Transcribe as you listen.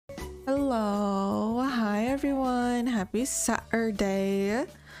Hello. Hi everyone. Happy Saturday.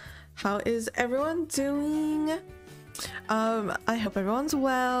 How is everyone doing? I hope everyone's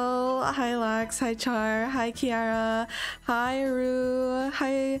well. Hi Lex, hi Char, hi Kiara, hi Rue,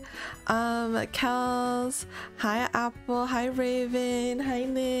 hi Kels, hi Apple, hi Raven, hi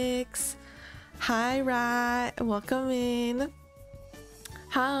Nix, hi Rat, welcome in.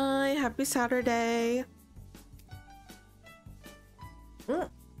 Hi, happy Saturday.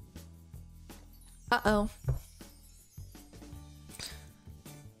 Uh-oh.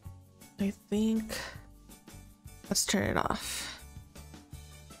 I think let's turn it off.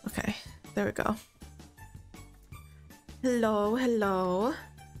 Okay, there we go. Hello, hello.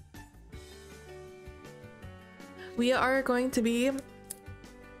 We are going to be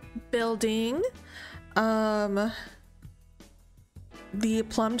building the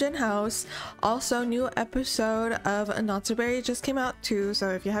Plum Gen house. Also, new episode of Not So Berry just came out too,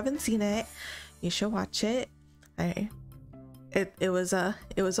 so if you haven't seen it, you should watch it. It was a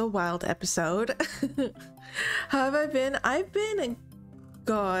wild episode. How have I been? I've been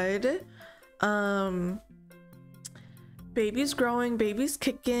good. Baby's growing, baby's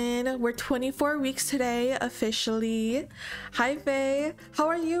kicking. We're 24 weeks today officially. Hi Faye. How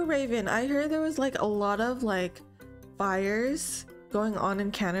are you, Raven? I heard there was like a lot of like fires going on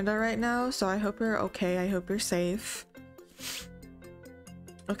in Canada right now, so I hope you're okay. I hope you're safe.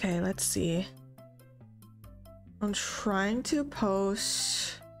 Okay, let's see. I'm trying to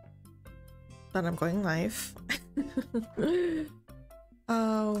post that I'm going live.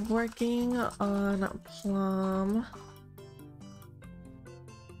 Working on Plum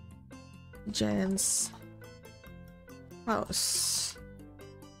Gen's house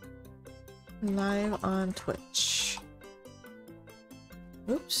live on Twitch.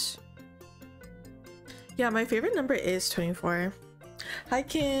 Oops. Yeah, my favorite number is 24. Hi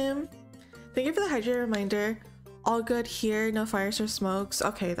Kim. Thank you for the hydrate reminder. All good here, no fires or smokes.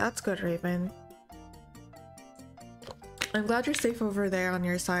 Okay, that's good, Raven. I'm glad you're safe over there on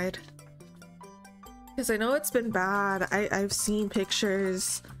your side, because I know it's been bad. I've seen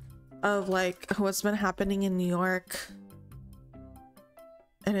pictures of like what's been happening in New York,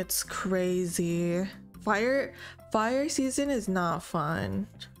 and it's crazy. Fire season is not fun.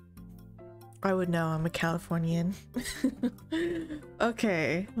 I would know, I'm a Californian.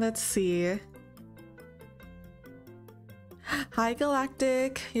 Okay, let's see. Hi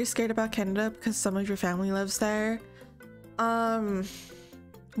Galactic. You're scared about Canada because some of your family lives there.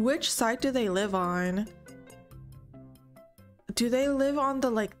 Which side do they live on? Do they live on the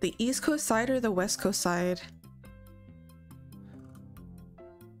like the East Coast side or the West Coast side?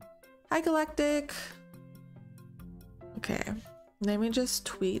 Hi Galactic. Okay, let me just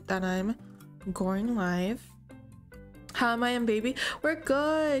tweet that I'm going live. How am I and baby? We're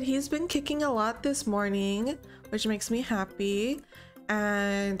good. He's been kicking a lot this morning, which makes me happy.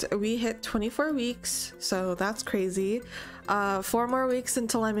 And we hit 24 weeks, so that's crazy. 4 more weeks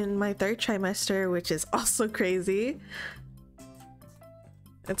until I'm in my 3rd trimester, which is also crazy.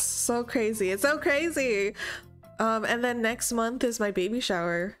 It's so crazy. It's so crazy. And then next month is my baby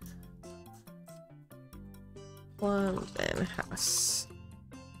shower. London house.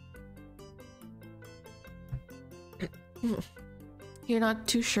 You're not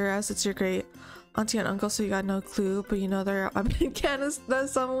too sure as it's your great auntie and uncle, so you got no clue, but you know they're up in Canada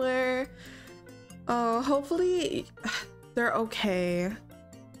somewhere. Oh, hopefully they're okay.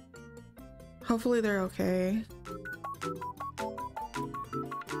 Hopefully they're okay.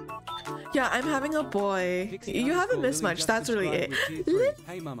 Yeah, I'm having a boy. You haven't missed much. That's really it.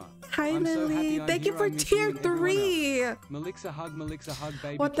 Hey mama. Hi Lily. Thank you for tier 3. Malixa hug,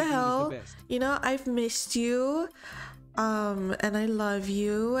 baby. What the hell? You know, I've missed you. And I love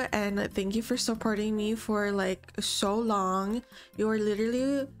you, and thank you for supporting me for like so long. You are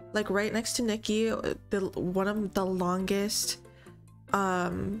literally like right next to Nikki, one of the longest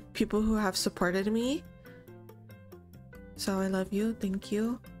people who have supported me. So I love you. Thank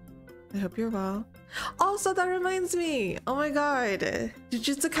you. I hope you're well. Also, that reminds me, oh my god,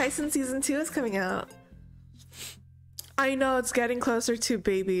 Jujutsu Kaisen season 2 is coming out. I know, it's getting closer to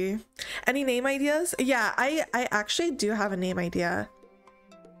baby. Any name ideas? Yeah, I actually do have a name idea.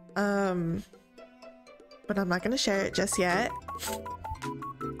 But I'm not gonna share it just yet.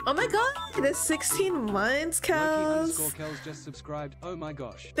 Oh my god, it's 16 months, Kels. Kels just subscribed. Oh my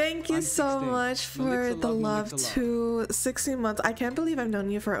gosh. Thank you so much for the love to 16 months. I can't believe I've known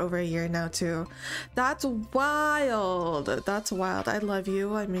you for over a year now too. That's wild. That's wild. I love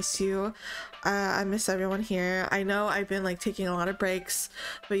you. I miss you. I miss everyone here. I know I've been like taking a lot of breaks,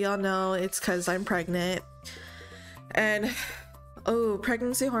 but y'all know it's because I'm pregnant. And Oh,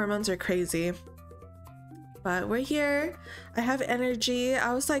 pregnancy hormones are crazy. But we're here. I have energy.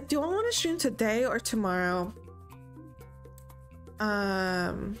 I was like, do I want to stream today or tomorrow?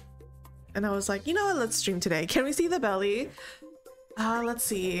 And I was like, you know what? Let's stream today. Can we see the belly? Let's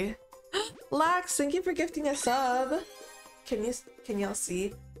see. Lax, thank you for gifting a sub. Can y'all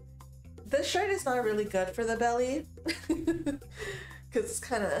see? This shirt is not really good for the belly. Cause it's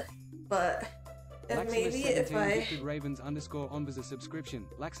kind of, but and maybe if I Ravens_on a subscription.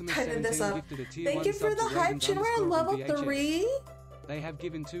 tighten this up. Thank you for the hype, Chinwar. Level 3. They have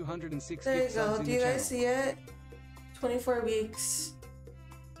given 206 There you gift go. subs in Do you the guys channel. see it? 24 weeks.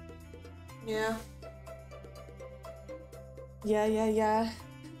 Yeah. Yeah.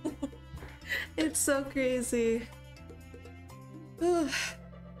 It's so crazy.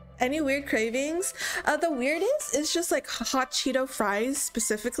 Any weird cravings? The weirdest is just like hot Cheeto fries,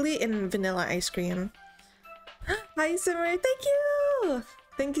 specifically in vanilla ice cream. Hi Simmer, thank you!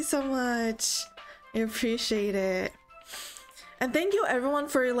 Thank you so much. I appreciate it. And thank you everyone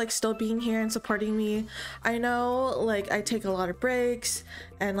for like still being here and supporting me. I know like I take a lot of breaks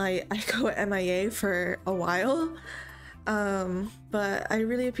and I go MIA for a while. But I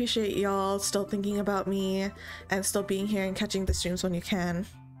really appreciate y'all still thinking about me and still being here and catching the streams when you can.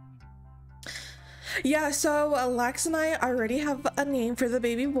 Yeah, so Lax and I already have a name for the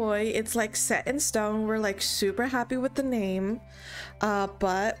baby boy. It's like set in stone. We're like super happy with the name,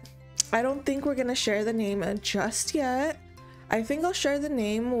 but I don't think we're gonna share the name just yet. I think I'll share the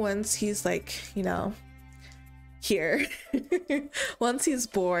name once he's like, you know, here. Once he's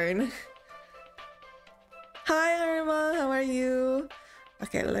born. Hi Irma, how are you?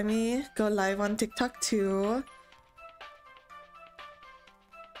 Okay, let me go live on TikTok too.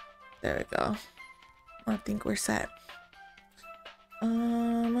 There we go. I think we're set.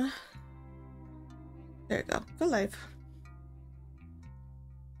 There we go. Go live.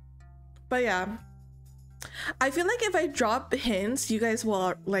 But yeah, I feel like if I drop hints, you guys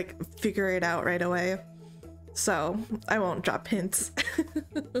will like figure it out right away. So I won't drop hints.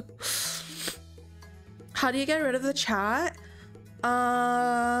 How do you get rid of the chat?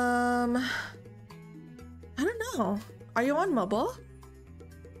 I don't know. Are you on mobile?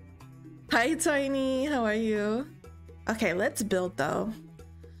 Hi Tiny, how are you? Okay, let's build though.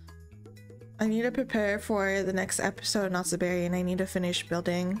 I need to prepare for the next episode of Not So Berry and I need to finish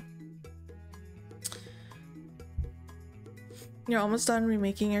building. You're almost done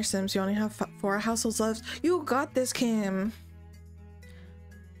remaking your Sims. You only have 4 households left. You got this, Kim.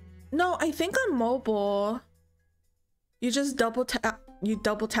 No, I think on mobile, you just double tap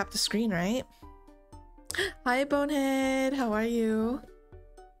the screen, right? Hi Bonehead, how are you?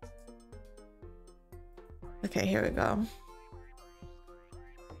 Okay, here we go.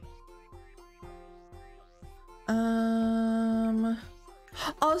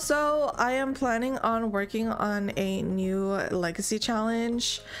 Also, I am planning on working on a new legacy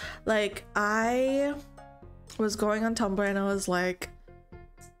challenge. Like, I was going on Tumblr and I was like,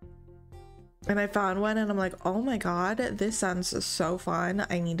 and I found one and I'm like, oh my god, this sounds so fun.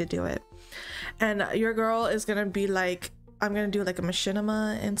 I need to do it. And your girl is gonna be like, I'm gonna do like a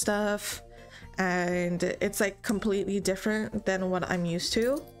machinima and stuff. And it's like completely different than what I'm used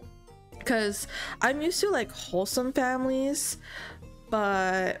to. Because I'm used to like wholesome families,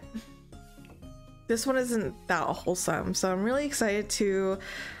 but this one isn't that wholesome. So I'm really excited to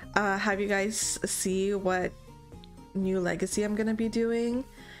have you guys see what new legacy I'm gonna be doing.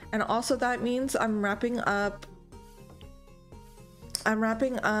 And also that means I'm wrapping up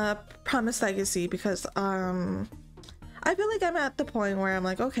Promise Legacy because I feel like I'm at the point where I'm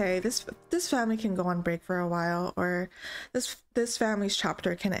like, okay, this family can go on break for a while, or this family's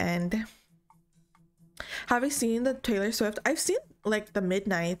chapter can end. Have you seen the Taylor Swift? I've seen like the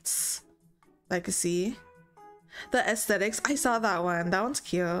Midnight's Legacy, the aesthetics. I saw that one. That one's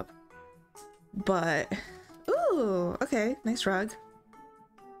cute. But ooh, okay, nice rug.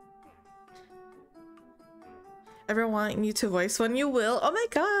 Ever want you to voice one? You will. Oh my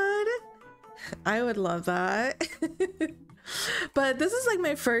god, I would love that. But this is like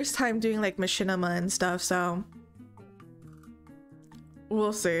my first time doing like machinima and stuff, so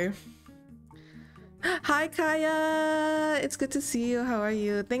we'll see. Hi Kaya, it's good to see you. How are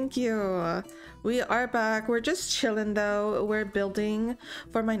you? Thank you. We are back. We're just chilling though. We're building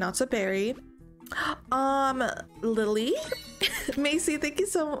for my Not So Berry. Lily. Macy, thank you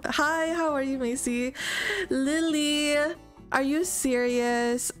so much. Hi, how are you, Macy? Lily, Are you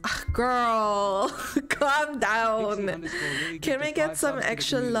serious? Girl, calm down. Can we get some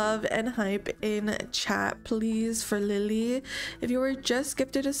extra love and hype in chat, please, for Lily? If you were just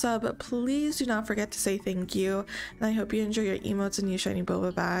gifted a sub, please do not forget to say thank you. And I hope you enjoy your emotes and new shiny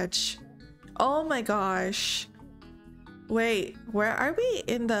boba badge. Oh my gosh. Wait, where are we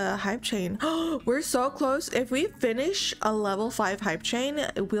in the hype chain? We're so close. If we finish a level 5 hype chain,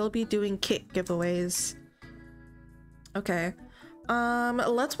 we'll be doing kit giveaways. Okay,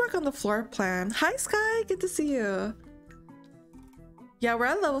 let's work on the floor plan. Hi Sky, good to see you. Yeah, we're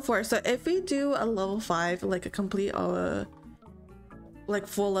at level 4, so if we do a level 5, like a complete like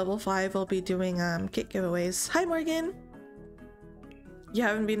full level 5, we'll be doing kit giveaways. Hi Morgan, you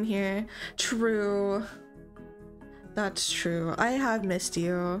haven't been here. True, that's true. I have missed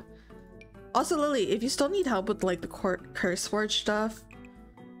you. Also Lily, if you still need help with like the curse forge stuff,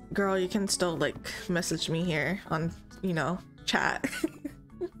 girl, you can still like message me here on, you know, chat.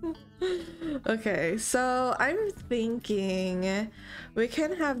 Okay, so I'm thinking we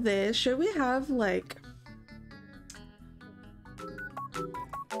can have this. Should we have like...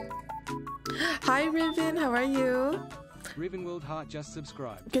 Hi Riven, how are you? Riven World Heart just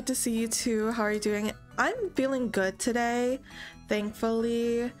subscribed. Good to see you too. How are you doing? I'm feeling good today,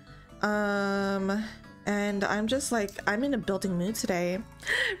 thankfully. And I'm just like, I'm in a building mood today.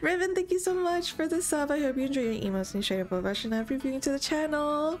 Riven, thank you so much for the sub. I hope you enjoy your emotes and share your and have reviewing to the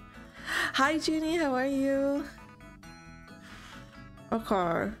channel. Hi Junie, how are you?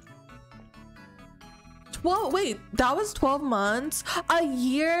 Okay. 12, wait, that was 12 months? A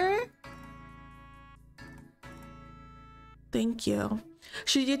year? Thank you.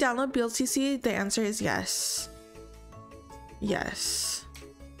 Should you download Build CC? The answer is yes. Yes.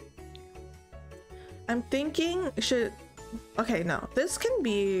 I'm thinking should... Okay, no. This can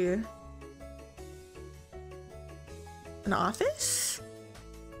be... an office?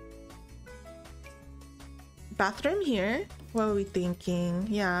 Bathroom here? What are we thinking?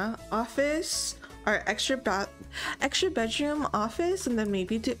 Yeah, office. Our extra bedroom, office, and then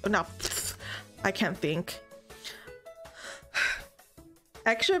maybe do... No, I can't think.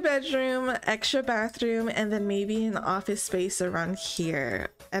 Extra bedroom, extra bathroom, and then maybe an office space around here.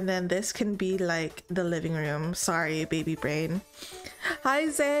 And then this can be like the living room. Sorry, baby brain. Hi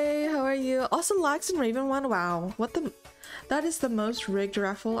Zay, how are you? Also Lax and Raven one. Wow, what the... That is the most rigged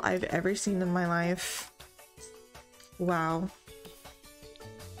raffle I've ever seen in my life. Wow.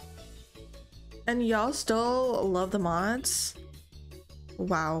 And y'all still love the mods?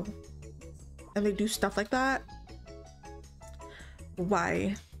 Wow. And they do stuff like that?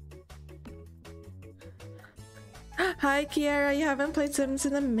 Why? Hi Kiara, you haven't played Sims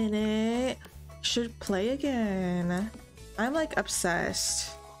in a minute. Should play again. I'm like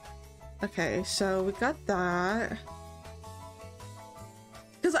obsessed. Okay, so we got that.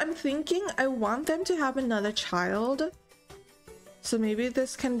 Because I'm thinking I want them to have another child. So maybe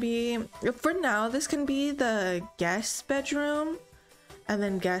this can be, for now, this can be the guest bedroom. And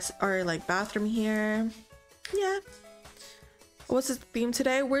then guest, or like bathroom here. Yeah. What's the theme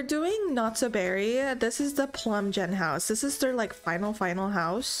today? We're doing Not So Berry. This is the Plum Gen house. This is their like final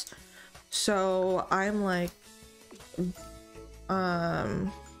house. So I'm like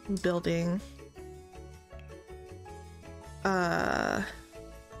building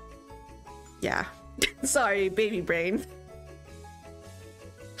yeah. Sorry, baby brain.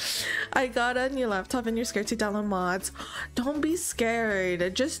 I got a new laptop and you're scared to download mods. Don't be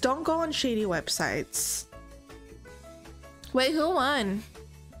scared. Just don't go on shady websites. Wait, who won?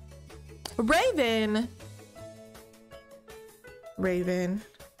 Raven. Raven.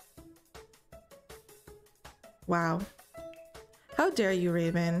 Wow. How dare you,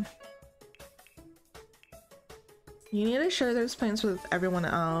 Raven? You need to share those points with everyone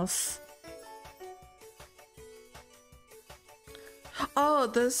else. Oh,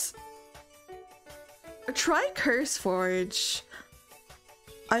 this... Try Curse Forge.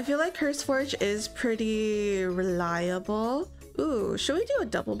 I feel like Curse Forge is pretty reliable. Ooh, should we do a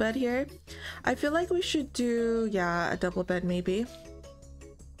double bed here? I feel like we should do, yeah, a double bed maybe.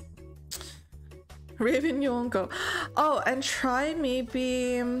 Raven, you won't go. Oh, and try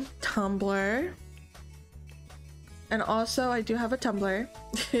maybe Tumblr. And also, I do have a Tumblr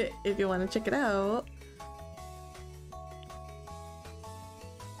if you want to check it out.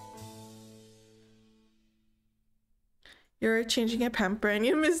 You're changing a pamper and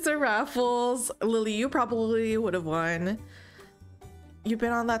you missed the raffles. Lily, you probably would have won. You've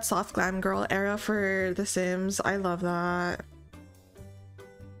been on that soft glam girl era for The Sims. I love that.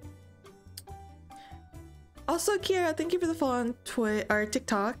 Also, Kiera, thank you for the follow on Twitter or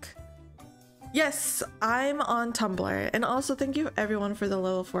TikTok. Yes, I'm on Tumblr. And also thank you everyone for the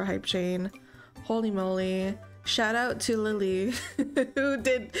level 4 hype chain. Holy moly. Shout out to Lily who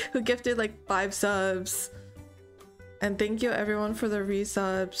gifted like 5 subs. And thank you everyone for the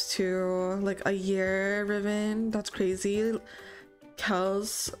resubs to like a year, Riven. That's crazy.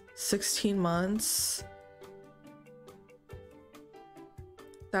 Kel's 16 months.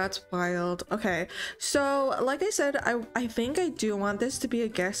 That's wild. Okay, so like I said, I think I do want this to be a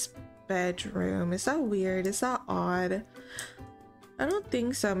guest bedroom. Is that weird? Is that odd? I don't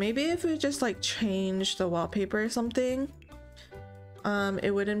think so. Maybe if we just like change the wallpaper or something,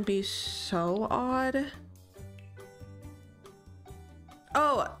 it wouldn't be so odd.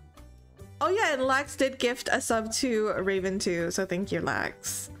 Oh yeah, and Lax did gift a sub to Raven too, so thank you,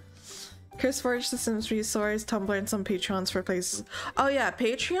 Lax. Chris Forge, The Sims Resource, Tumblr, and some Patreons for places. Oh yeah,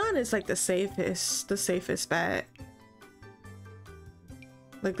 Patreon is like the safest bet.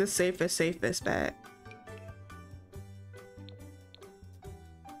 Like the safest bet.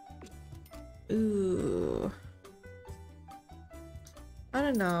 Ooh. I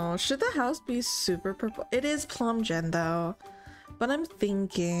don't know. Should the house be super purple? It is plum gen though. But I'm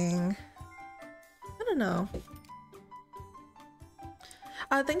thinking, I don't know.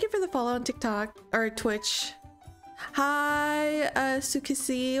 Thank you for the follow on TikTok or Twitch. Hi,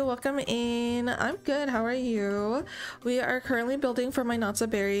 Sukisi, welcome in. I'm good, how are you? We are currently building for my Natsa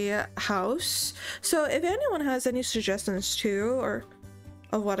Berry house. So if anyone has any suggestions too, or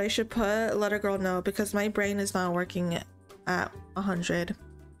of what I should put, let a girl know because my brain is not working at 100.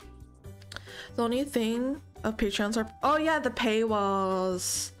 The only thing of Patreons are, oh yeah, the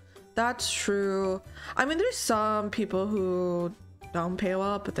paywalls. That's true. I mean, there's some people who don't pay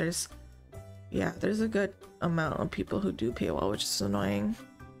well, but there's a good amount of people who do pay well, which is annoying.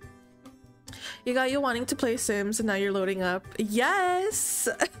 You got you wanting to play Sims and now you're loading up. Yes.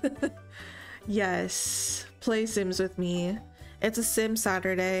 Yes, play Sims with me. It's a Sim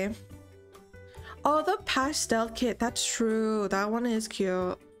Saturday. Oh, the pastel kit, that's true, that one is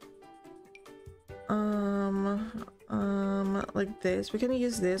cute. Like this, we're gonna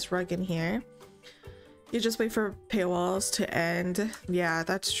use this rug in here. You just wait for paywalls to end. Yeah,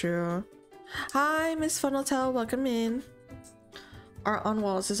 that's true. Hi, Miss Funneltail, welcome in. Art on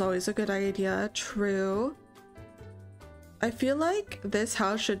walls is always a good idea. True. I feel like this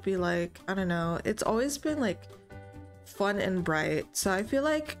house should be like, I don't know, it's always been like fun and bright, so I feel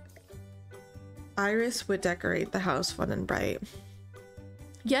like Iris would decorate the house fun and bright.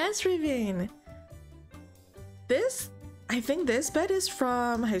 Yes, Riven. I think this bed is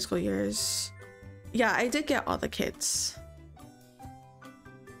from high school years. Yeah, I did get all the kits.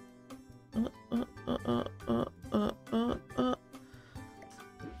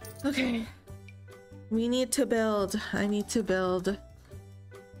 Okay. We need to build. I need to build.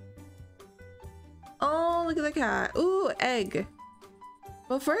 Oh, look at the cat. Ooh, egg.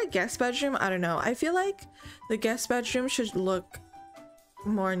 But for a guest bedroom, I don't know. I feel like the guest bedroom should look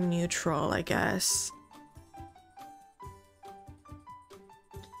more neutral, I guess.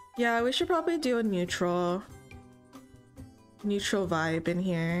 Yeah, we should probably do a neutral vibe in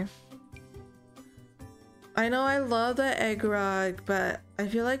here. I know I love the egg rug, but I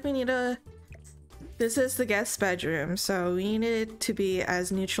feel like we need this is the guest bedroom, so we need it to be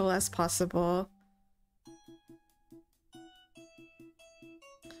as neutral as possible.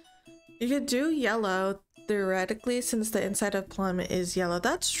 You could do yellow theoretically since the inside of plum is yellow.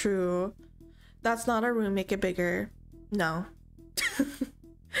 That's true. That's not a room, make it bigger. No.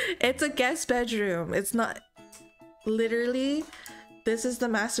 It's a guest bedroom. It's not literally. This is the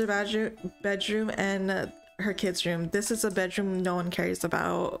master bedroom and her kids' room. This is a bedroom no one cares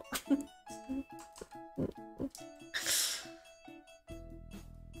about.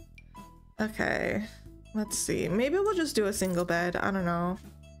 Okay, let's see. Maybe we'll just do a single bed. I don't know.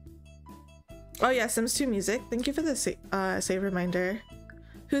 Oh yeah, Sims 2 music. Thank you for the save reminder.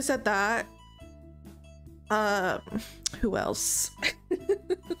 Who said that? Who else?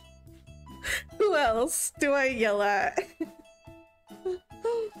 Who else do I yell at?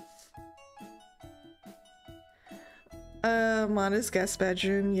 Modest guest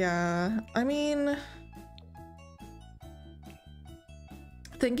bedroom, yeah. I mean,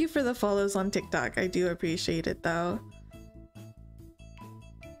 thank you for the follows on TikTok. I do appreciate it though.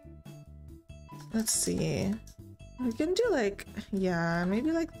 Let's see. We can do like, yeah,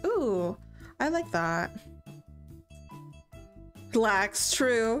 maybe like, ooh, I like that. Lax,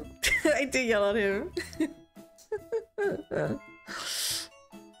 true. I did yell at him.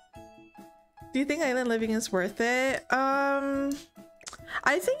 Do you think island living is worth it? I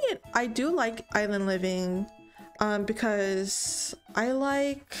do like island living because I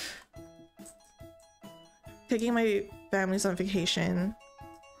like taking my family's on vacation.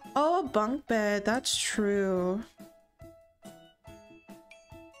 Oh, a bunk bed. That's true.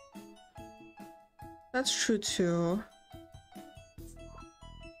 That's true too.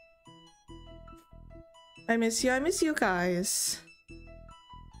 I miss you. I miss you guys.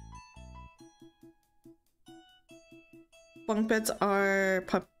 Bunk beds are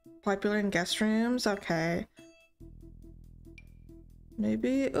popular in guest rooms. Okay.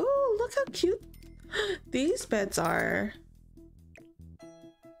 Maybe. Oh, look how cute these beds are.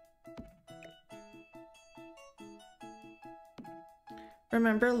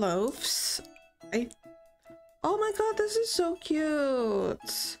 Remember loaves? Oh my god, this is so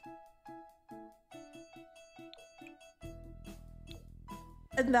cute.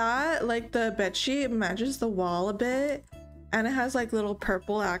 And that, like, the bedsheet matches the wall a bit, and it has like little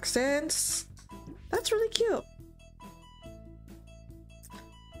purple accents. That's really cute.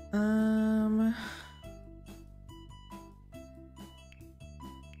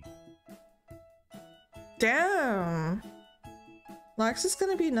 Damn. Lax is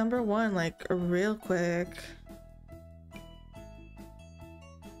gonna be #1 like real quick.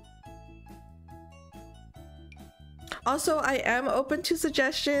 Also, I am open to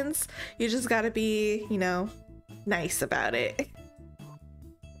suggestions. You just gotta be, you know, nice about it.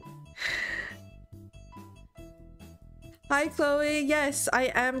 Hi Chloe, yes,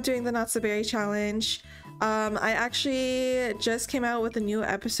 I am doing the Not So Berry challenge. I actually just came out with a new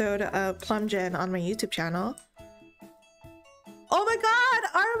episode of Plum Gen on my YouTube channel. Oh my god,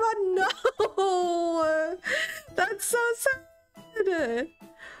 Arma, no! That's so sad.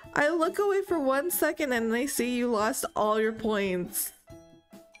 I look away for 1 second and I see you lost all your points.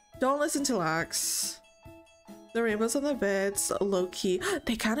 Don't listen to Lax. The rainbows on the beds, low key.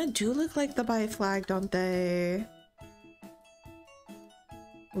 They kind of do look like the bi flag, don't they?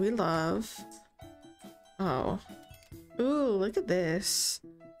 We love. Oh. Ooh, look at this.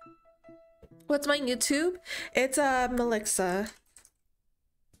 What's my YouTube? It's Malixa.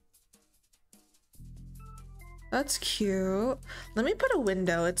 That's cute. Let me put a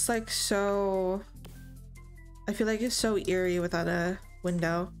window. It's like so... I feel like it's so eerie without a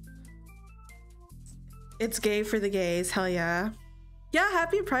window. It's gay for the gays. Hell yeah. Yeah,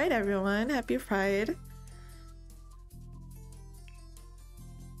 happy Pride, everyone. Happy Pride.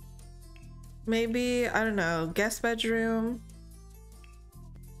 Maybe, I don't know, guest bedroom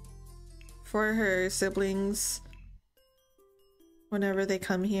for her siblings whenever they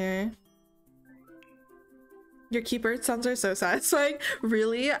come here. Your keyboard sounds are so satisfying.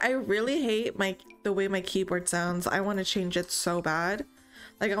 Really? I really hate the way my keyboard sounds. I want to change it so bad.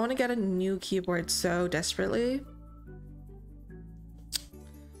 Like, I want to get a new keyboard so desperately.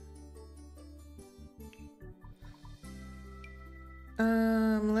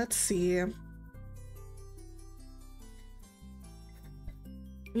 Let's see.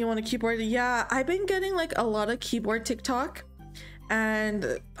 You want a keyboard? Yeah, I've been getting like a lot of keyboard TikTok,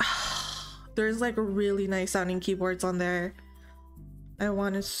 and there's like really nice sounding keyboards on there. I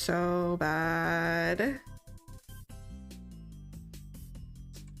want it so bad.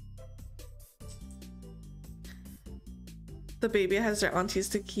 The baby has their aunties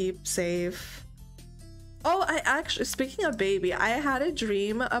to keep safe. Oh, I actually, speaking of baby, I had a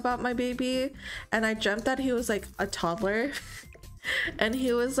dream about my baby and I dreamt that he was like a toddler. And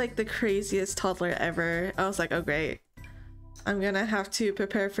he was like the craziest toddler ever. I was like, oh great, I'm gonna have to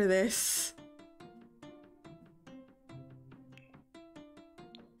prepare for this.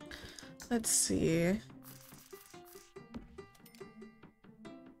 Let's see.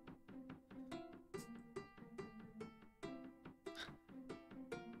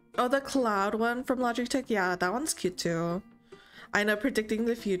 Oh, the cloud one from Logitech. Yeah, that one's cute too. I know, predicting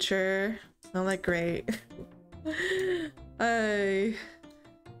the future. I'm like, great. I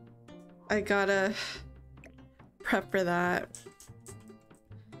gotta prep for that.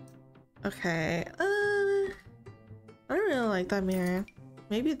 Okay. I don't really like that mirror.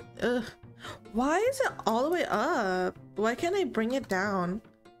 Maybe. Ugh. Why is it all the way up? Why can't I bring it down?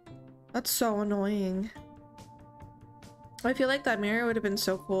 That's so annoying. I feel like that mirror would have been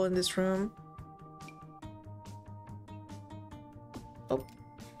so cool in this room. Oh.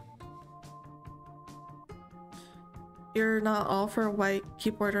 You're not all for a white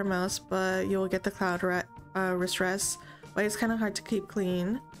keyboard or mouse, but you'll get the cloud wrist rest. White is kind of hard to keep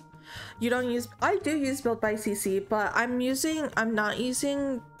clean. You don't use... I do use Built by CC, but I'm not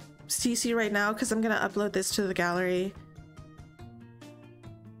using CC right now because I'm gonna upload this to the gallery.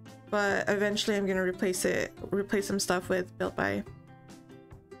 But eventually I'm gonna replace some stuff with Built by.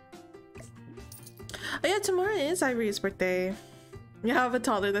 Oh yeah, tomorrow is Ivory's birthday. You have a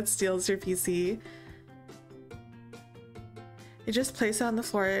toddler that steals your PC. You just place it on the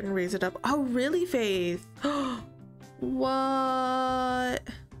floor and raise it up. Oh, really, Faith? What?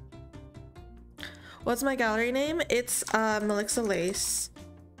 What's my gallery name? It's MalixaLace.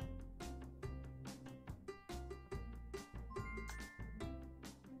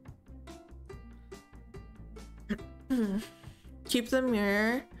 Keep the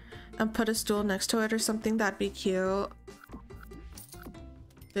mirror and put a stool next to it or something. That'd be cute.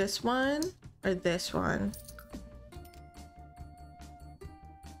 This one or this one?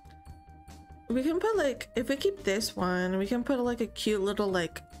 We can put like, if we keep this one, we can put like a cute little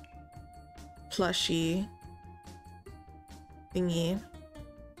like plushie thingy.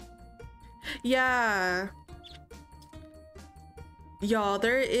 Yeah. Y'all,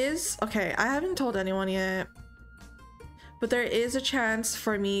 there is, okay, I haven't told anyone yet, but there is a chance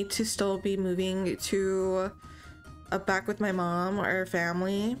for me to still be moving to back with my mom or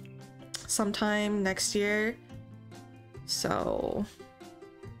family sometime next year. So,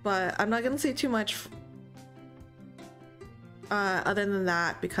 but I'm not gonna say too much other than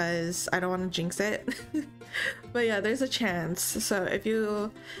that because I don't want to jinx it. But yeah, there's a chance. So if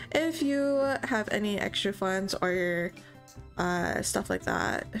you have any extra funds or stuff like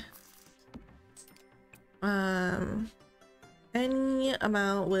that, any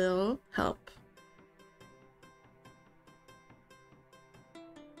amount will help.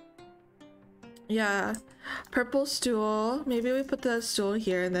 Yeah, purple stool. Maybe we put the stool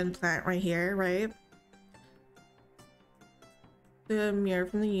here and then plant right here, right? The mirror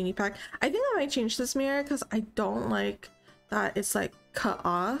from the uni pack. I think I might change this mirror because I don't like that it's like cut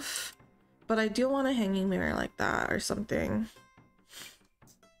off, but I do want a hanging mirror like that or something.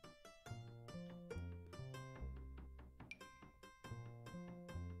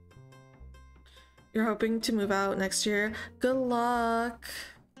 You're hoping to move out next year. Good luck.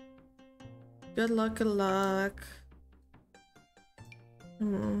 Good luck, good luck.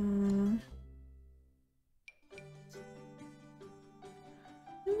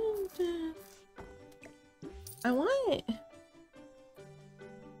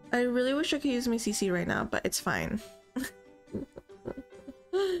 I really wish I could use my CC right now, but it's fine.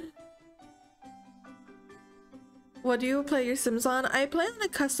 What do you play your Sims on? I play on a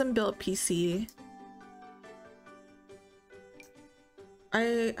custom built PC.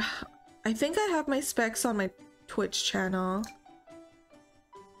 I think I have my specs on my Twitch channel.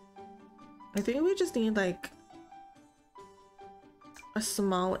 I think we just need like a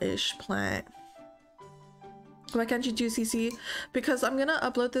small-ish plant. Why can't you do CC? Because I'm gonna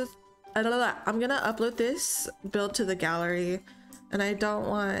upload this. I'm gonna upload this build to the gallery, and I don't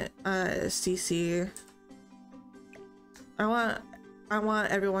want CC. I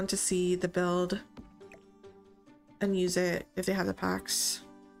want everyone to see the build and use it if they have the packs.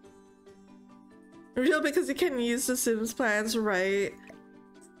 Real, because you can use the Sims plans, right?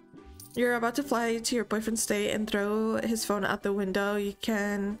 You're about to fly to your boyfriend's state and throw his phone out the window. You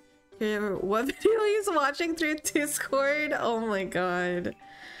can hear what video he's watching through Discord. Oh my god.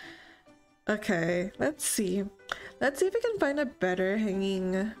 Okay, let's see. Let's see if we can find a better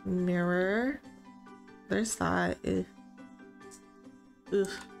hanging mirror. There's that. Ugh. Ugh.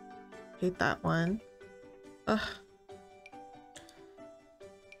 Hate that one. Ugh.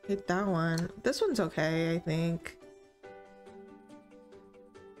 Hate that one. This one's okay, I think.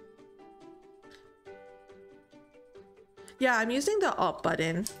 Yeah, I'm using the Alt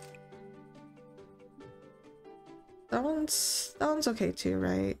button. That one's okay too,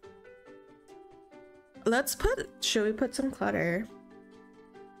 right? Should we put some clutter?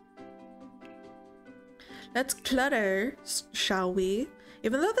 Let's clutter, shall we?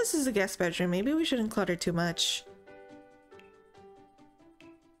 Even though this is a guest bedroom, maybe we shouldn't clutter too much.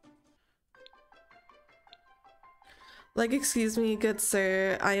 Like, excuse me, good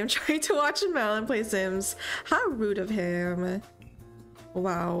sir. I am trying to watch Malin play Sims. How rude of him.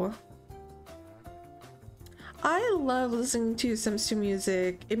 Wow. I love listening to Sims 2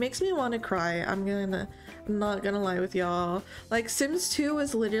 music. It makes me want to cry. I'm not gonna lie with y'all. Like, Sims 2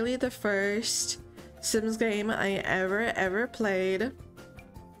 was literally the first Sims game I ever played.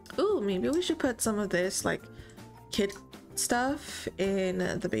 Ooh, maybe we should put some of this, like, kid stuff in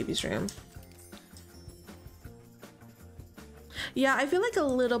the baby's room. Yeah, I feel like a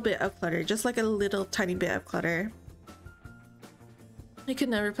little bit of clutter, just like a little tiny bit of clutter. I could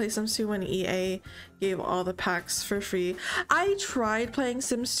never play Sims 2 when EA gave all the packs for free. I tried playing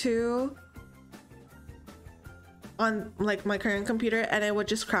Sims 2 on like my current computer and it would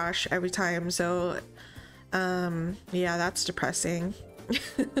just crash every time. So yeah, that's depressing.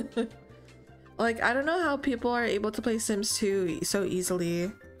 Like, I don't know how people are able to play Sims 2 so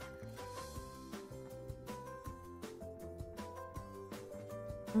easily.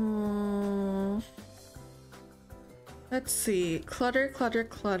 Let's see. Clutter, clutter,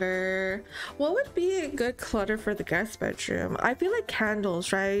 clutter. What would be a good clutter for the guest bedroom? I feel like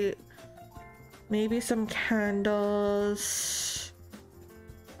candles, right? Maybe some candles.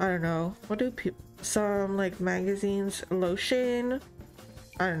 I don't know. What do people... Some like magazines, lotion.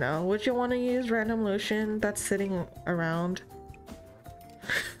 I don't know. Would you want to use random lotion that's sitting around?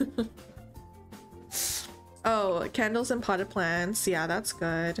 Oh, candles and potted plants. Yeah, that's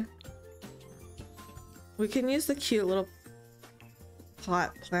good. We can use the cute little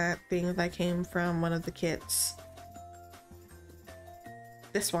pot plant thing that came from one of the kits.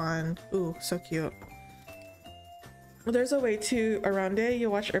 This one. Ooh, so cute. There's a way to around it. You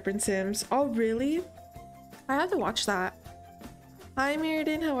watch Urban Sims. Oh, really? I have to watch that. Hi,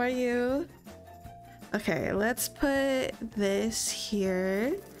 Mirrodin. How are you? Okay, let's put this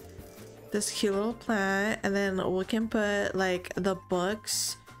here. This cute little plant. And then we can put like the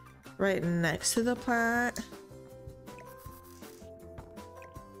books right next to the plant.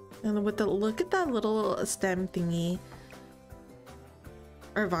 And with the look at that little stem thingy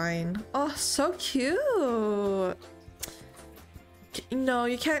or vine. Oh, so cute. No,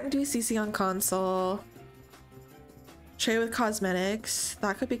 you can't do CC on console. Tray with cosmetics.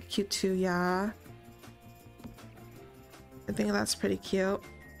 That could be cute too, yeah. I think that's pretty cute.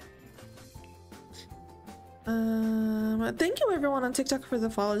 Thank you everyone on TikTok for the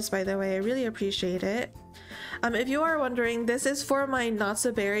follows, by the way. I really appreciate it. If you are wondering, this is for my Not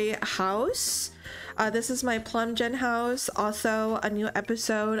So Berry house. This is my Plum Gen house. Also, a new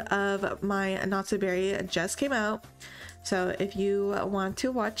episode of my Not So Berry just came out. So if you want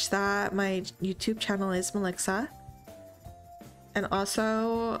to watch that, my YouTube channel is Malixa. And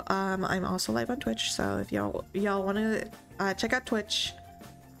also, I'm also live on Twitch. So if y'all want to check out Twitch,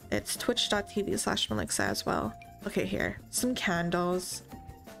 it's twitch.tv/Malixa as well. Okay, here. Some candles.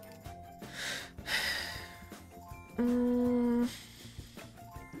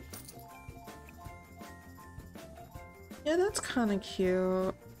 Yeah, that's kind of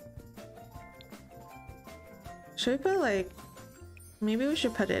cute. Should we put like... Maybe we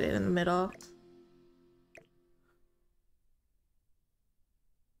should put it in the middle.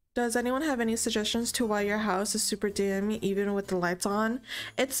 Does anyone have any suggestions to why your house is super dim even with the lights on?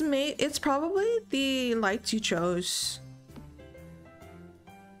 It's probably the lights you chose.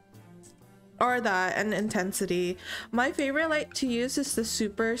 Or that and intensity. My favorite light to use is the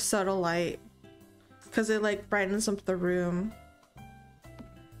super subtle light because it like brightens up the room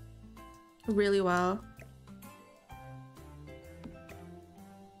really well.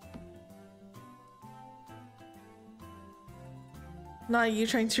 Not you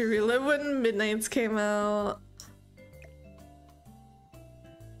trying to relive when Midnights came out.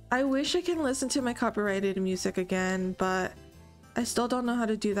 I wish I can listen to my copyrighted music again, but I still don't know how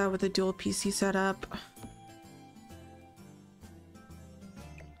to do that with a dual PC setup.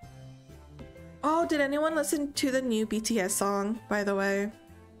 Oh, did anyone listen to the new BTS song, by the way?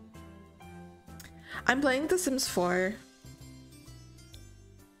 I'm playing The Sims 4.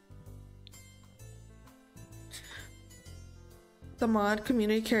 The mod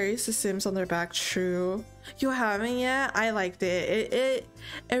community carries The Sims on their back. True. You haven't yet? I liked it.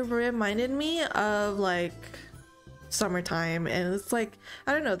 It reminded me of like summertime, and it's like,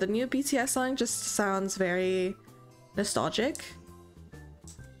 I don't know, the new BTS song just sounds very nostalgic,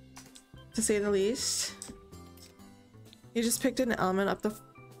 to say the least. You just picked an element up the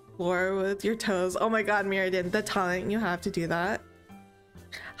floor with your toes. Oh my god, Mirrodin, the talent, you have to do that.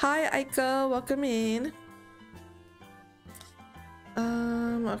 Hi Aiko, welcome in.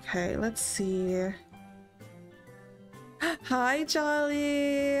 Okay, let's see. Hi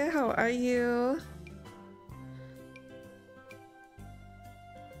Jolly, how are you?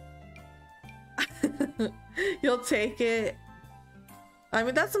 You'll take it. I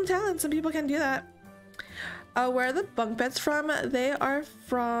mean, that's some talent. Some people can do that. Where are the bunk beds from? They are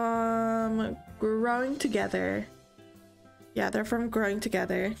from Growing Together. Yeah, they're from Growing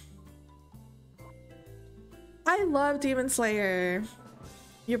Together. I love Demon Slayer.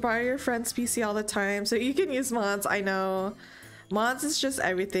 You borrow your friend's PC all the time, so you can use mods. I know. Mods is just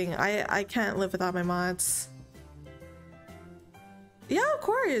everything. I can't live without my mods. Yeah, of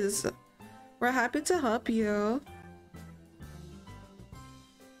course. We're happy to help you.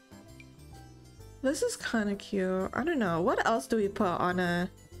 This is kind of cute. I don't know. What else do we put on a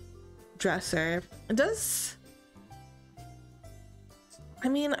dresser? It does... I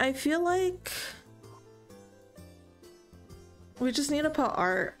mean, I feel like... we just need to put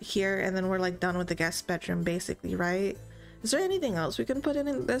art here and then we're like done with the guest bedroom basically, right? Is there anything else we can put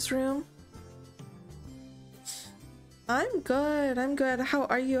in this room? I'm good. I'm good. How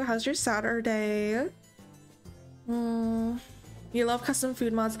are you? How's your Saturday? You love custom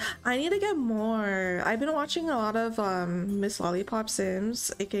food mods. I need to get more. I've been watching a lot of Miss Lollipop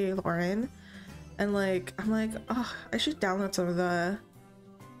Sims, aka Lauren, and like I'm like, oh, I should download some of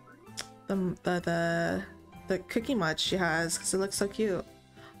the cookie mods she has because it looks so cute.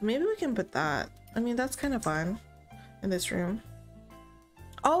 Maybe we can put that. I mean, that's kind of fun in this room.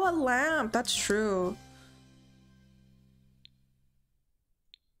 Oh, a lamp. That's true.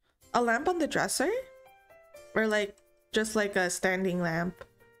 A lamp on the dresser? Or like just like a standing lamp?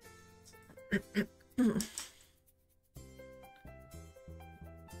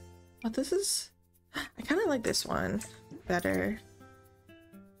 Oh, this is... I kind of like this one better.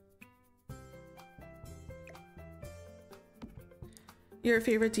 Your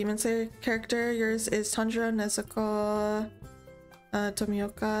favorite Demon Slayer character? Yours is Tanjiro, Nezuko,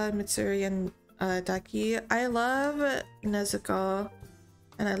 Tomioka, Mitsuri, and Daki. I love Nezuko,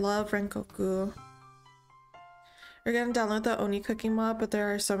 and I love Rengoku. We're gonna download the Oni cooking mod, but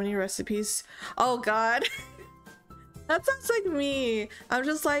there are so many recipes. Oh god. That sounds like me. I'm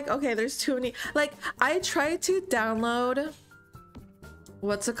just like, okay, there's too many. Like, I tried to download...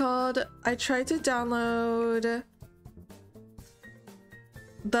 What's it called? I tried to download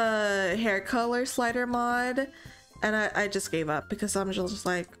the hair color slider mod, and I just gave up because I'm just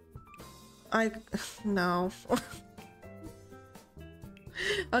like, no.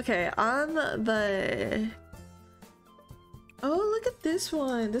 Okay, on the... Oh, look at this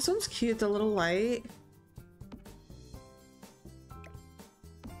one. This one's cute, the little light.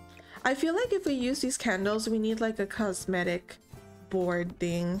 I feel like if we use these candles, we need like a cosmetic board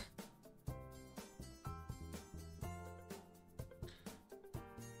thing.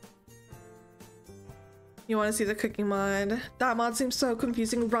 You want to see the cooking mod? That mod seems so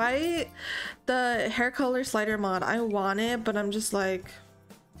confusing, right? The hair color slider mod, I want it, but I'm just like,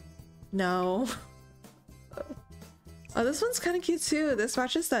 no. Oh, this one's kind of cute too. This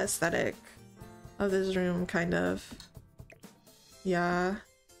matches the aesthetic of this room, kind of. Yeah.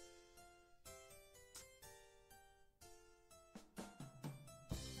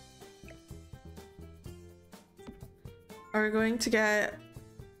 Are we going to get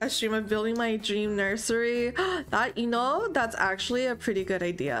a stream of building my dream nursery? That, you know, that's actually a pretty good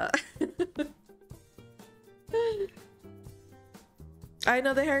idea. I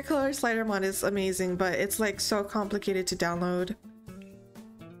know the hair color slider mod is amazing, but it's like so complicated to download.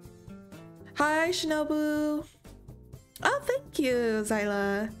 Hi, Shinobu. Oh, thank you,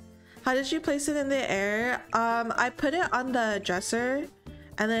 Zyla. How did you place it in the air? I put it on the dresser,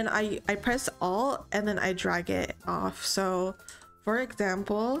 and then I press Alt, and then I drag it off. So, for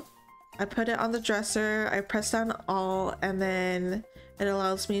example, I put it on the dresser, I press down Alt, and then it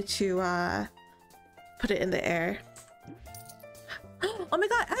allows me to put it in the air. Oh my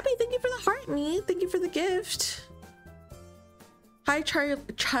god, Abby, thank you for the heart me. Thank you for the gift. Hi,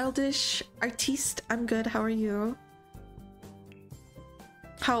 childish artiste. I'm good. How are you?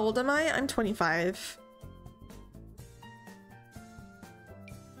 How old am I? I'm 25.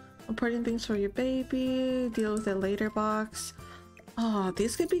 Importing things for your baby. Deal with it later box. Oh,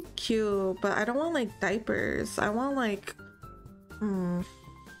 these could be cute, but I don't want like diapers. I want like...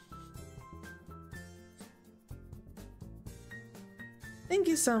 Thank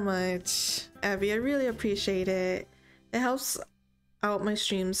you so much, Abby. I really appreciate it. It helps out my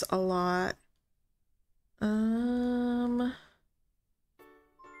streams a lot.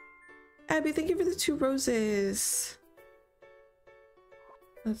 Abby, thank you for the 2 roses.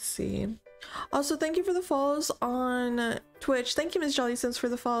 Let's see. Also, thank you for the follows on Twitch. Thank you, Ms. Jolly Sims, for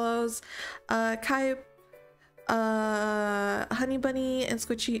the follows. Kai, Honey Bunny, and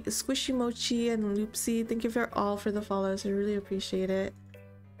Squishy Mochi, and Loopsy. Thank you for the follows. I really appreciate it.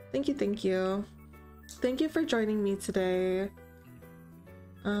 Thank you, thank you. Thank you for joining me today.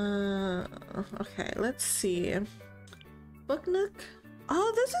 Okay, let's see. Book Nook.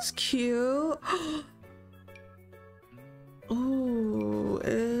 Oh, this is cute. Ooh,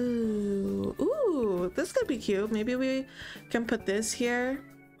 ew. Ooh, this could be cute. Maybe we can put this here.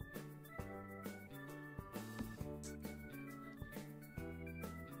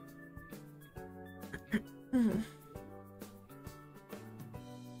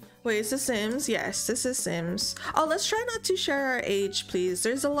 Wait, is this Sims? Yes, this is Sims. Oh, let's try not to share our age, please.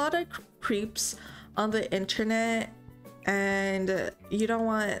 There's a lot of creeps on the internet, and you don't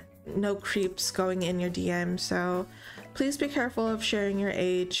want no creeps going in your DM, so please be careful of sharing your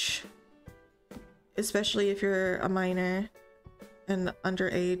age, especially if you're a minor and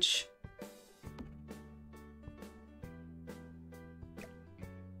underage.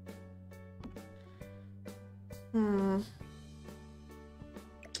 I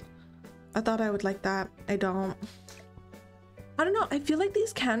thought I would like that. I don't. I don't know. I feel like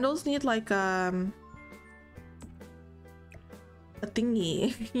these candles need like a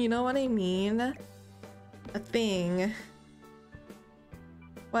thingy. You know what I mean? A thing.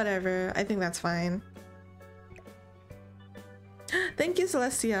 Whatever. I think that's fine. Thank you,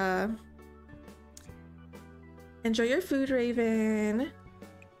 Celestia. Enjoy your food, Raven.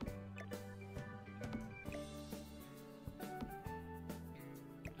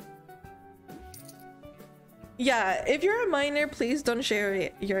 Yeah, if you're a minor, please don't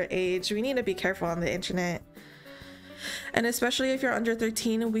share your age. We need to be careful on the internet. And especially if you're under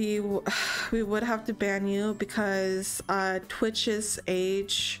 13, we would have to ban you because Twitch's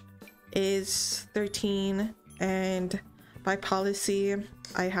age is 13, and by policy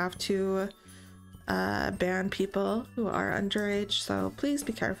I have to ban people who are underage. So please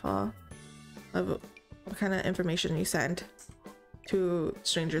be careful of what kind of information you send to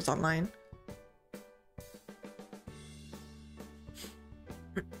strangers online.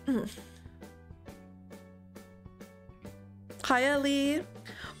 Hi Ali,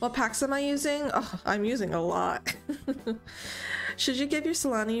 what packs am I using? Oh, I'm using a lot. Should you give your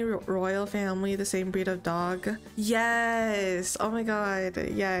Solani royal family the same breed of dog? Yes. Oh my god,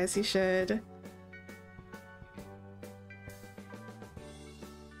 yes, you should.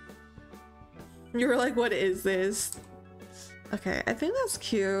 You were like, what is this? Okay, I think that's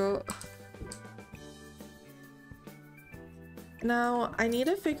cute. Now I need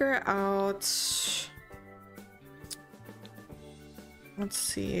to figure out, let's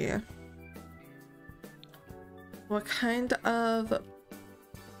see, what kind of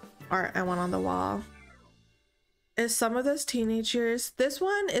art I want on the wall. Is some of those teenage years. This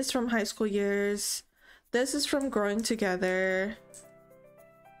one is from high school years. This is from growing together.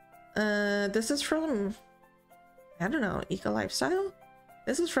 This is from, I don't know, Eco Lifestyle.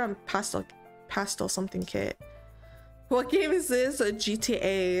 This is from Pastel something kit. What game is this? A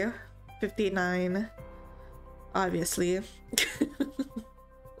GTA 59, obviously.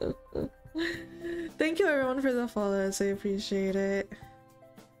 Thank you everyone for the follows. I appreciate it.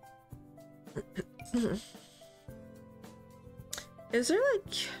 Is there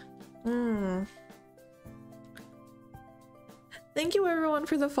like Thank you everyone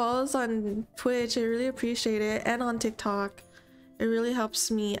for the follows on Twitch. I really appreciate it, and on TikTok. It really helps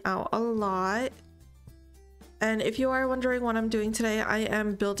me out a lot. And if you are wondering what I'm doing today, I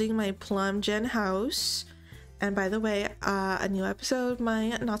am building my plum gen house. And by the way, a new episode of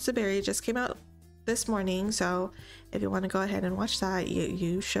my Not So Berry just came out this morning, so if you want to go ahead and watch that,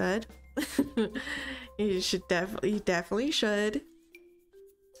 you should. You definitely should.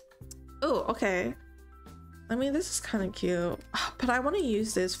 Oh, okay. I mean, this is kind of cute, but I want to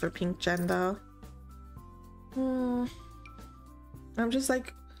use this for pink gen though. I'm just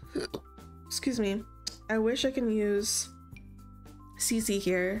like, excuse me. I wish I can use CC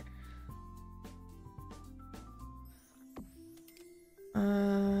here.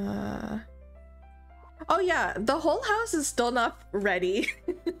 Oh yeah, the whole house is still not ready.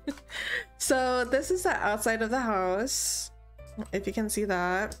 So this is the outside of the house, if you can see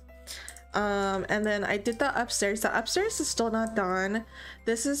that. And then I did the upstairs. The upstairs is still not done.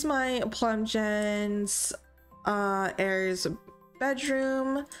 This is my Plum Gen's Air's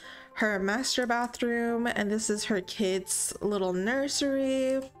bedroom, her master bathroom, and this is her kids' little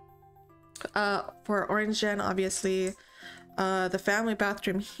nursery. For Orange Gen, obviously, the family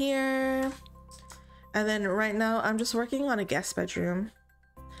bathroom here. And then right now I'm just working on a guest bedroom.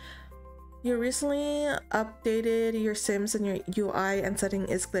 You recently updated your Sims and your UI and setting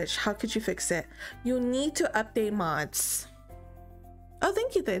is glitched. How could you fix it? You need to update mods. Oh,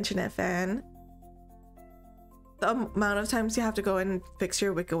 thank you, the internet fan. The amount of times you have to go and fix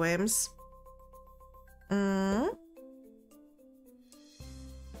your wickawims.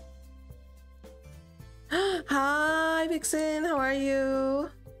 Hi, Vixen. How are you?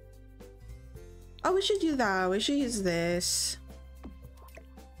 Oh, we should do that. We should use this.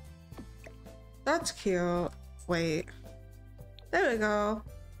 That's cute. Wait. There we go.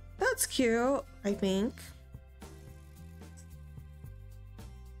 That's cute, I think.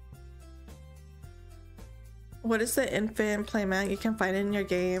 What is the infant playmat you can find in your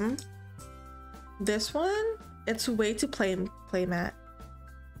game? This one? It's way to playmat.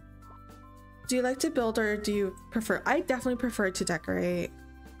 Do you like to build or do you prefer? I definitely prefer to decorate.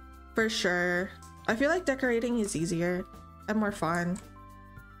 For sure. I feel like decorating is easier and more fun.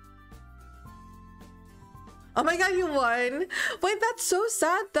 Oh my god, you won! Wait, that's so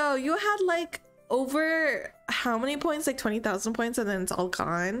sad though. You had like over how many points? Like 20,000 points and then it's all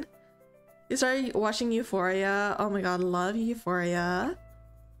gone. You started watching Euphoria. Oh my god, love Euphoria.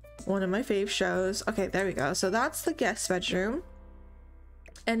 One of my fave shows. Okay, there we go. So that's the guest bedroom.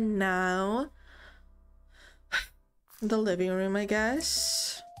 And now the living room, I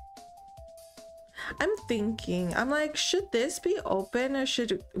guess. I'm thinking, I'm like, should this be open or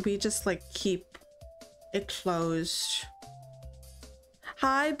should we just like keep it closed?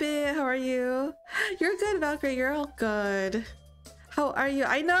 Hi, babe. How are you? You're good, Valkyrie. You're all good. How are you?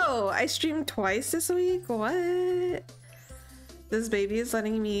 I know. I streamed twice this week. What? This baby is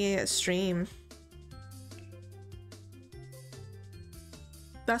letting me stream.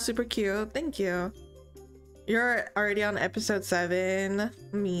 That's super cute. Thank you. You're already on episode 7.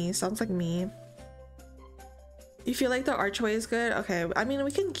 Me. Sounds like me. You feel like the archway is good? Okay, I mean,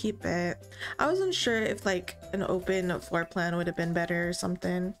 we can keep it. I wasn't sure if like an open floor plan would have been better or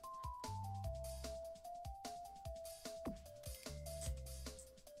something.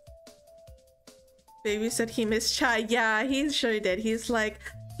 Baby said he missed chat. Yeah, he sure did. He's like,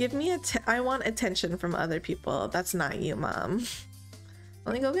 give me I want attention from other people. That's not you, mom.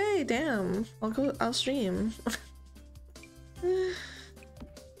 I'm like, okay, damn. I'll stream.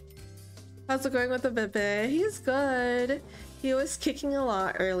 How's it going with the bebe? He's good. He was kicking a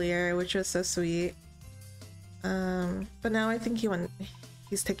lot earlier, which was so sweet. But now I think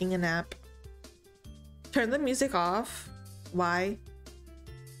he's taking a nap. Turn the music off. Why?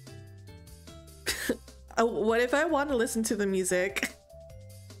 What if I want to listen to the music?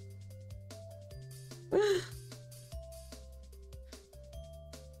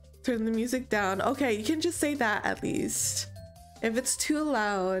 Turn the music down. Okay, you can just say that at least. If it's too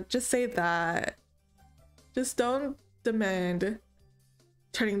loud, just say that. Just don't demand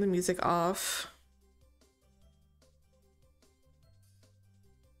turning the music off.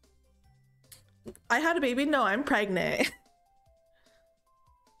 I had a baby? No, I'm pregnant.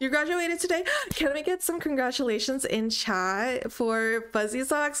 You graduated today? Can we get some congratulations in chat for Fuzzy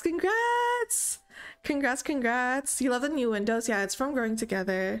Socks? Congrats! Congrats. You love the new windows? Yeah, it's from Growing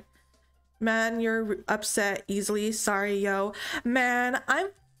Together. Man, you're upset easily. Sorry, yo. Man, I'm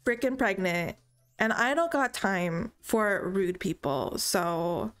freaking pregnant and I don't got time for rude people.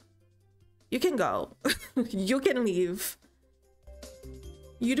 So you can go. You can leave.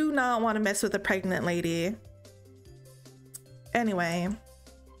 You do not want to mess with a pregnant lady. Anyway.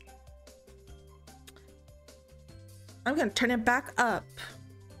 I'm gonna turn it back up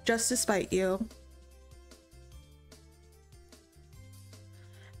just to spite you.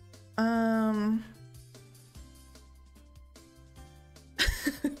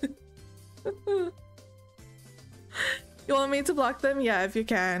 You want me to block them? Yeah, if you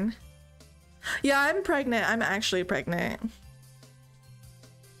can. Yeah, I'm pregnant. I'm actually pregnant.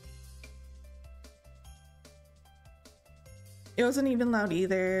 It wasn't even loud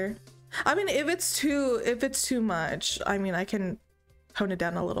either. I mean, if it's too much, I mean, I can tone it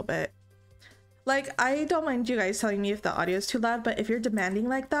down a little bit. Like, I don't mind you guys telling me if the audio is too loud, but if you're demanding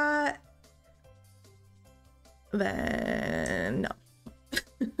like that, then no.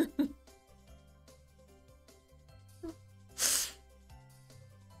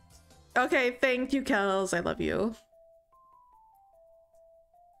 Okay, thank you, Kels. I love you.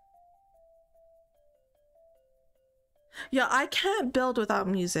 Yeah, I can't build without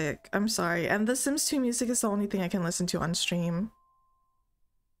music. I'm sorry. And The Sims 2 music is the only thing I can listen to on stream.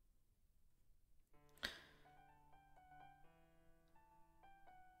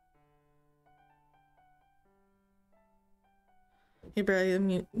 You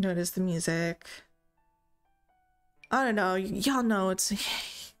barely notice the music. I don't know. Y'all know it's...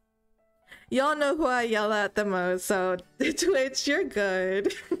 Y'all know who I yell at the most, so Twitch, you're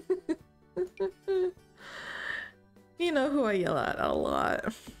good. You know who I yell at a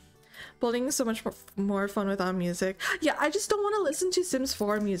lot. Building is so much more fun without music. Yeah, I just don't want to listen to Sims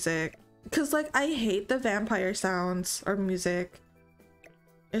 4 music. Because, like, I hate the vampire sounds or music.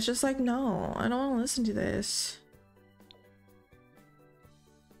 It's just like, no, I don't want to listen to this.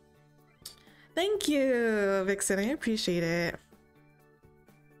 Thank you, Vixen. I appreciate it.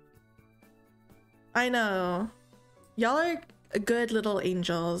 I know. Y'all are good little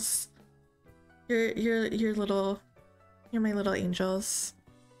angels. You're my little angels.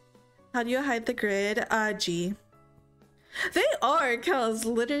 How do you hide the grid? G. They are, Kels,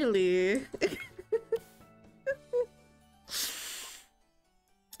 literally.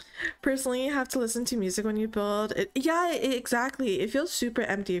 Personally, you have to listen to music when you build it. Yeah, exactly. It feels super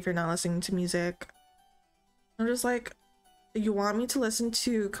empty if you're not listening to music. I'm just like, you want me to listen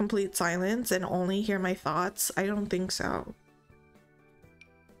to complete silence and only hear my thoughts? I don't think so.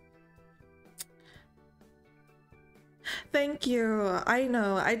 Thank you. I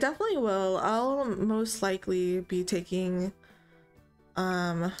know. I definitely will. I'll most likely be taking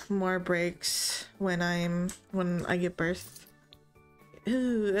more breaks when I give birth.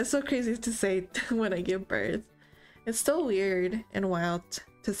 Ooh, that's so crazy to say when I give birth. It's still weird and wild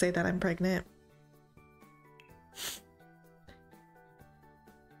to say that I'm pregnant.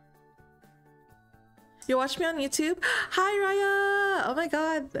 You watch me on YouTube? Hi Raya! Oh my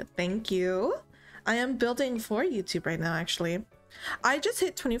god, thank you. I am building for YouTube right now actually. I just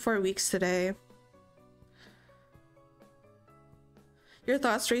hit 24 weeks today. Your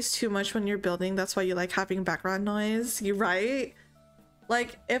thoughts race too much when you're building, that's why you like having background noise. You right?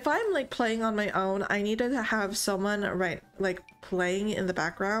 Like if I'm like playing on my own, I need to have someone like playing in the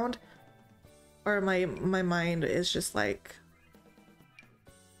background, or my mind is just like,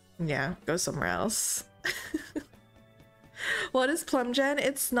 yeah, go somewhere else. What is plum gen?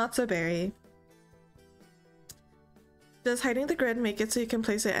 It's not so berry. Does hiding the grid make it so you can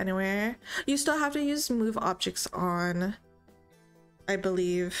place it anywhere? You still have to use move objects on, I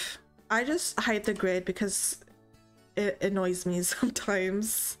believe. I just hide the grid because it annoys me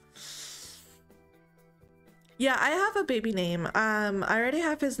sometimes. Yeah, I have a baby name. I already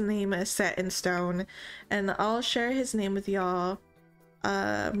have his name set in stone, and I'll share his name with y'all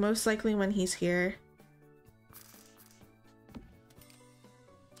most likely when he's here.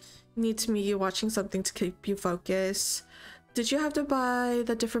 Need to meet you watching something to keep you focused. Did you have to buy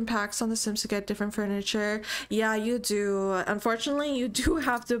the different packs on The Sims to get different furniture? Yeah, you do. Unfortunately, you do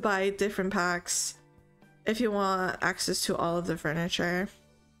have to buy different packs if you want access to all of the furniture.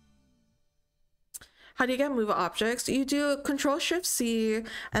 How do you get move objects? You do Control-Shift-C,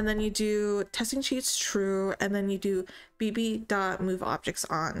 and then you do testing sheets true, and then you do bb.move objects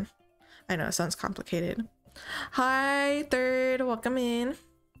on. I know, it sounds complicated. Hi, Third, welcome in.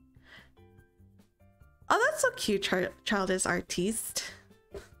 Oh, that's so cute, childish artiste.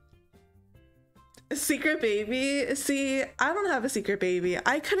 Secret baby? See, I don't have a secret baby.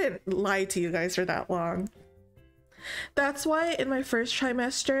 I couldn't lie to you guys for that long. That's why in my first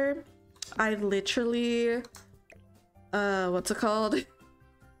trimester, I literally, what's it called?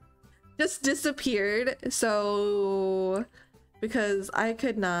 Just disappeared. So, because I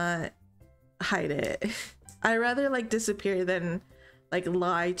could not hide it. I'd rather like disappear than like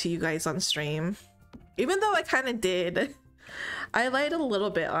lie to you guys on stream. Even though I kind of did. I lied a little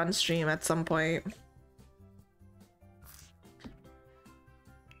bit on stream at some point.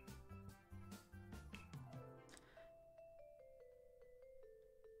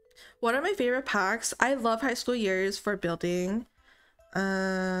 One of my favorite packs. I love high school years for building.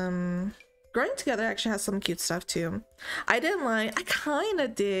 Growing Together actually has some cute stuff too. I didn't lie. I kind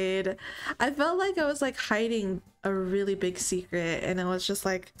of did. I felt like I was like hiding a really big secret, and it was just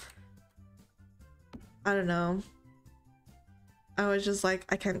like, I don't know. I was just like,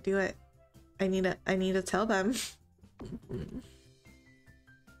 I can't do it. I need to tell them.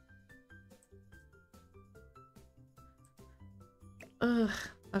 Ugh.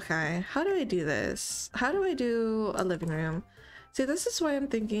 Okay, how do I do this? How do I do a living room? See, this is why I'm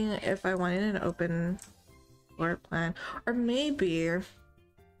thinking if I wanted an open floor plan, or maybe,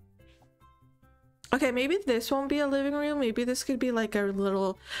 okay, maybe this won't be a living room. Maybe this could be like a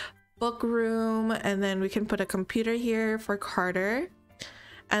little book room, and then we can put a computer here for Carter,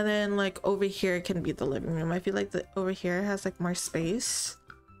 and then like over here can be the living room. I feel like the over here has like more space,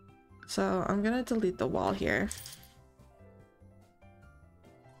 so I'm gonna delete the wall here.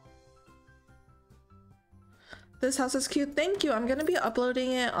 This house is cute. Thank you. I'm gonna be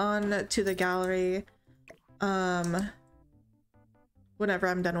uploading it on to the gallery whenever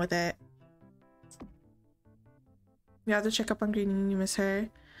I'm done with it. You have to check up on Greenie. You miss her.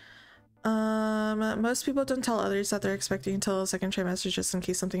 Most people don't tell others that they're expecting until the second trimester just in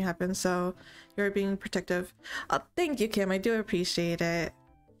case something happens, so you're being protective. Thank you, Kim. I do appreciate it.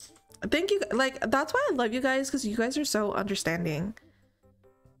 Thank you. Like, that's why I love you guys, because you guys are so understanding.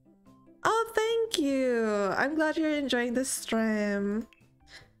 Oh, thank you. I'm glad you're enjoying this stream.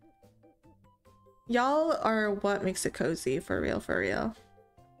 Y'all are what makes it cozy, for real, for real.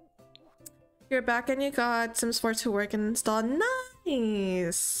 You're back and you got Sims 4 to work and install.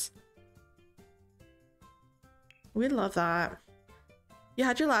 Nice. We love that. You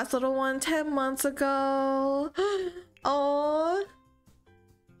had your last little one 10 months ago. Oh,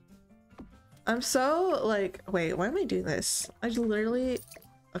 I'm so like, wait, why am I doing this? I literally,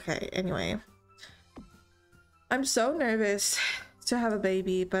 okay, anyway. I'm so nervous to have a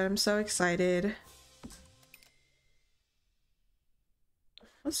baby, but I'm so excited.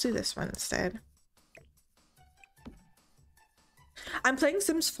 Let's do this one instead. I'm playing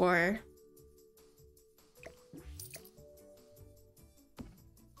Sims 4.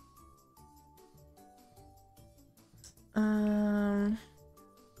 Your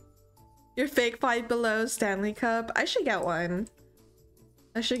fake Five Below Stanley Cup. I should get one.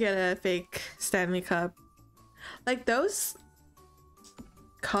 I should get a fake Stanley Cup. Like, those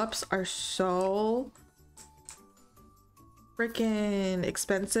cups are so freaking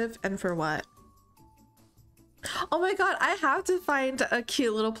expensive, and for what? Oh my god, I have to find a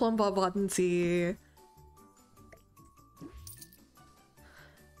cute little plum ball onesie.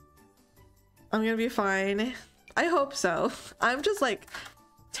 I'm gonna be fine. I hope so. I'm just like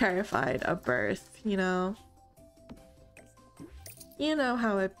terrified of birth, you know? You know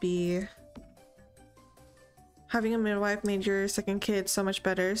how it be. Having a midwife made your second kid so much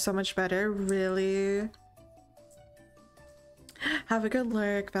better, so much better. Really? Have a good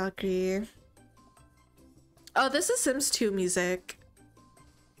lurk, Valkyrie. Oh, this is Sims 2 music.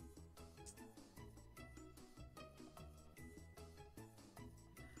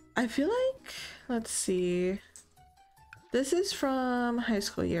 I feel like, let's see. This is from High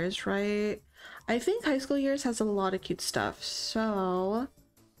School Years, right? I think High School Years has a lot of cute stuff. So,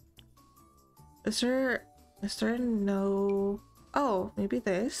 is there no... Oh, maybe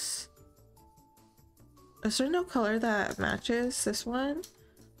this. Is there no color that matches this one?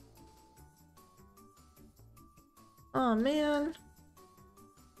 Oh man.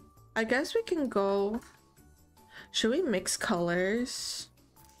 I guess we can go... Should we mix colors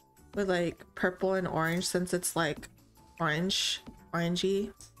with like purple and orange, since it's like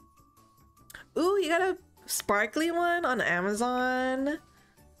orangey? Ooh, you got a sparkly one on Amazon.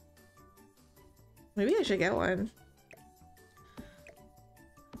 Maybe I should get one.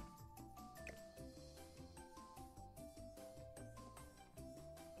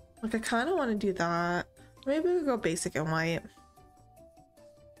 Like, I kind of want to do that. Maybe we'll go basic and white.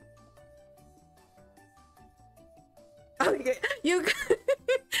 Okay, you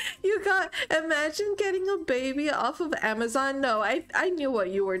got, imagine getting a baby off of Amazon. No, I knew what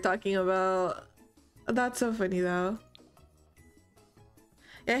you were talking about. That's so funny though.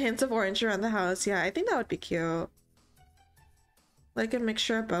 Yeah, hints of orange around the house. Yeah, I think that would be cute. Like a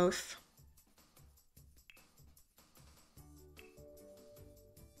mixture of both.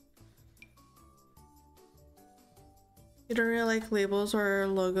 You don't really like labels or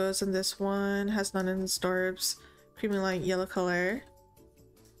logos, and this one has none in the stores. Creamy light yellow color.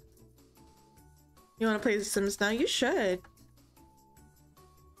 You want to play The Sims now? You should.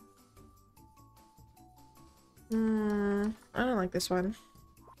 I don't like this one.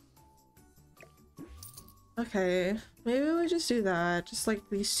 Okay, maybe we just do that. Just like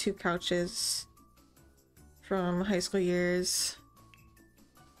these two couches from High School Years.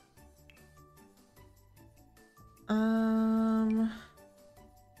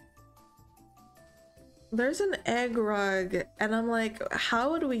 There's an egg rug, and I'm like,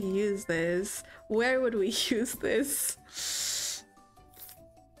 how would we use this? Where would we use this?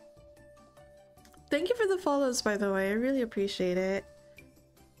 Thank you for the follows, by the way. I really appreciate it.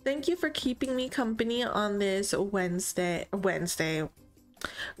 Thank you for keeping me company on this Wednesday.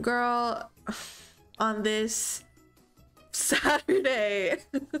 Girl, on this Saturday.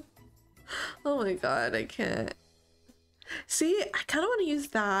 Oh my god, I can't. See, I kind of want to use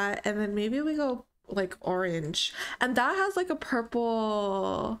that, and then maybe we go like orange, and that has like a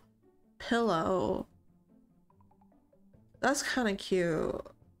purple pillow. That's kind of cute.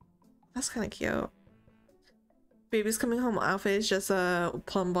 That's kind of cute. Baby's coming home outfit is just a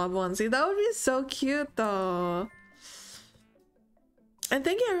plum bob onesie. That would be so cute though. And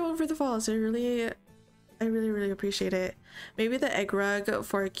thank you everyone for the follows. I really appreciate it. Maybe the egg rug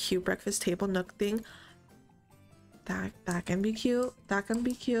for a cute breakfast table nook thing. That can be cute. That can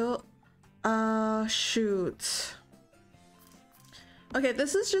be cute. Shoot. Okay,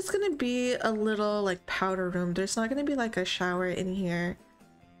 this is just gonna be a little like powder room. There's not gonna be like a shower in here,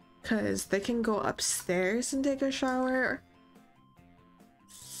 because they can go upstairs and take a shower.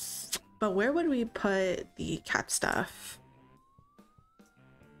 But where would we put the cat stuff?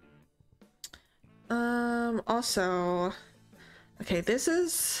 Also, okay,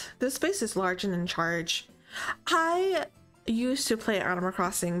 this space is large and in charge. I used to play Animal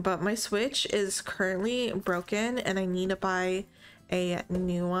Crossing, but my Switch is currently broken and I need to buy a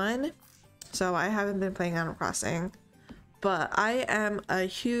new one, so I haven't been playing Animal Crossing. But I am a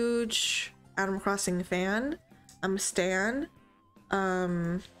huge Animal Crossing fan. I'm a stan.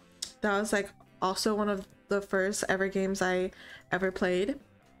 That was like also one of the first ever games I ever played,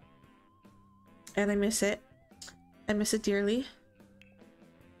 and I miss it. I miss it dearly.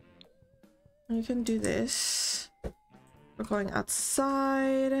 You can do this. We're going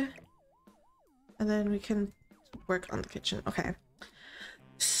outside, and then we can work on the kitchen. Okay,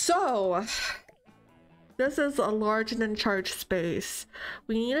 so This is a large and in charge space.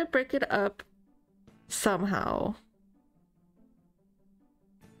 We need to break it up somehow.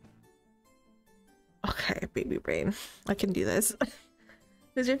 Okay, baby brain. I can do this.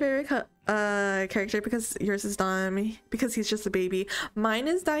 Who's your favorite character? Because yours is Dom. Because he's just a baby. Mine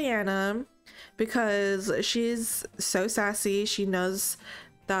is Diana. Because she's so sassy. She knows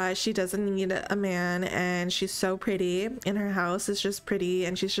that she doesn't need a man. And she's so pretty. And her house is just pretty.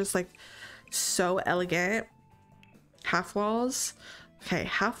 And she's just like so elegant. Half walls. Okay,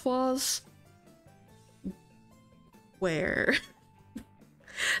 half walls. Where?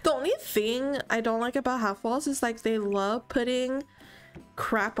 The only thing I don't like about half walls is like they love putting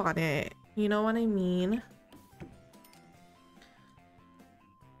crap on it. You know what I mean?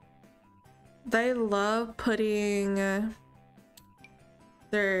 They love putting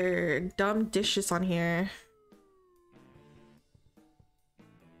their dumb dishes on here.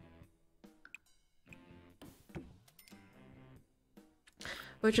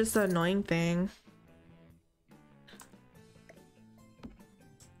 Which is the annoying thing.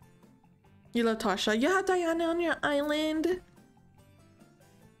 You love Tasha. You have Diana on your island.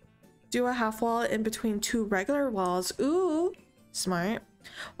 Do a half wall in between two regular walls. Ooh, smart.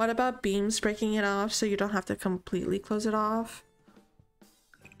 What about beams breaking it off so you don't have to completely close it off?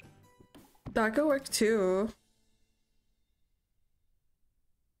 That could work too.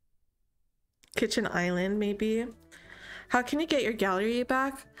 Kitchen island, maybe. How can you get your gallery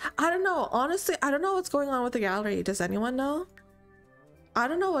back? I don't know. Honestly, I don't know what's going on with the gallery. Does anyone know? I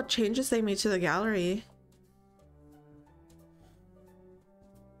don't know what changes they made to the gallery.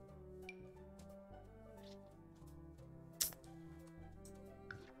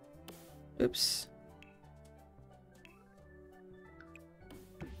 Oops.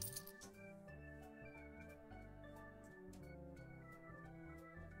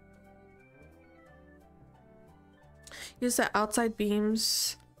 Use the outside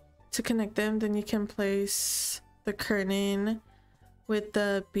beams to connect them, then you can place the curtain with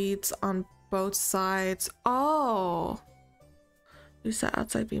the beads on both sides. Oh, use the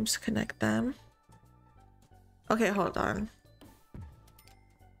outside beams to connect them. Okay, hold on.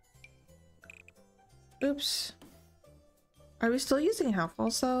 Oops. Are we still using half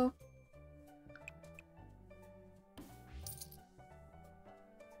also?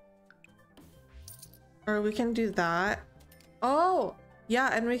 Or we can do that. Oh,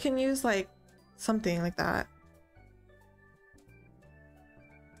 yeah, and we can use like something like that.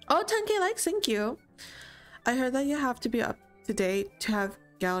 Oh, 10K likes, thank you. I heard that you have to be up to date to have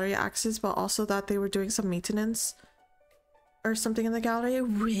gallery access, but also that they were doing some maintenance or something in the gallery.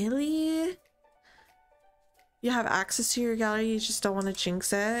 Really? You have access to your gallery, you just don't want to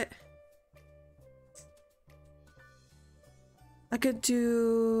jinx it? I could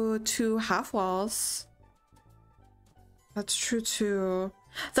do 2 half walls. That's true too.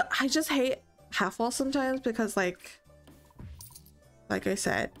 So I just hate half walls sometimes because like I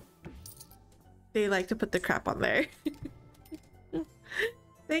said, they like to put the crap on there.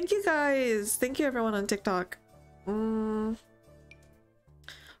 Thank you guys. Thank you everyone on TikTok. We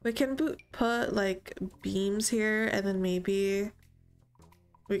can put like beams here and then maybe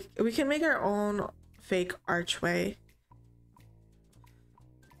we can make our own fake archway.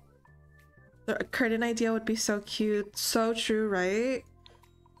 The curtain idea would be so cute. So true, right?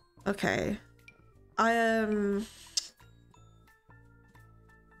 Okay.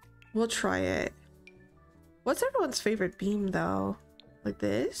 We'll try it. What's everyone's favorite beam though? Like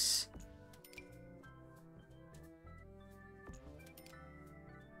this?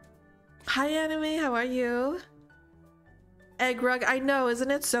 Hi anime, how are you? Egg rug, I know,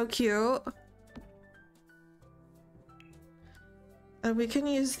 isn't it so cute? And we can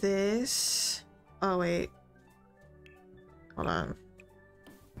use this. Oh wait. Hold on.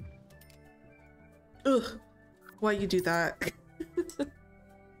 Ugh. Why you do that?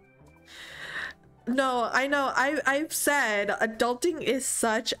 No, I know. I've said adulting is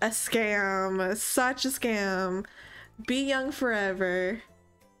such a scam. Such a scam. Be young forever.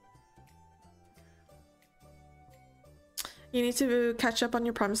 You need to catch up on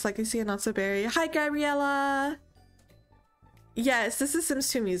your Promised Legacy and not so berry. Hi, Gabriella. Yes, this is Sims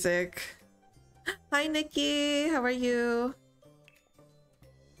 2 music. Hi, Nikki. How are you?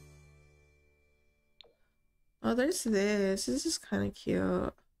 Oh, there's this. This is kind of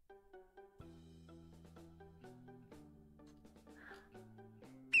cute.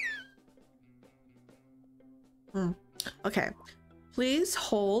 Okay. Please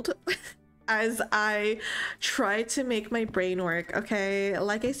hold as I try to make my brain work, okay?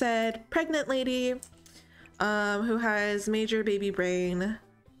 Like I said, pregnant lady who has major baby brain.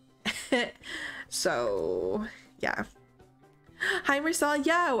 So yeah. Hi Marcel.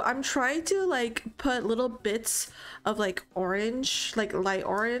 Yeah, I'm trying to like put little bits of like orange, like light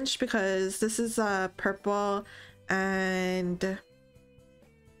orange, because this is purple and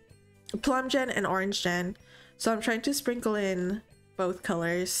plum gen and orange gen. So I'm trying to sprinkle in both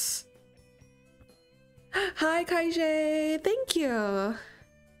colors. Hi Kaijay, thank you.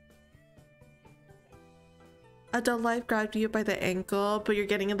 Adult life grabbed you by the ankle, but you're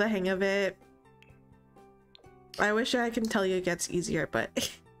getting the hang of it. I wish I can tell you it gets easier, but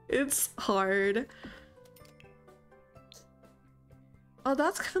it's hard. Oh,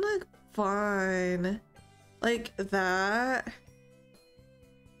 that's kind of fun. Like that.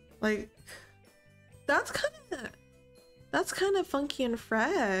 Like that's kind of funky and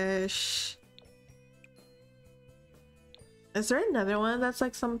fresh. Is there another one that's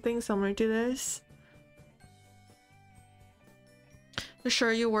like something similar to this? The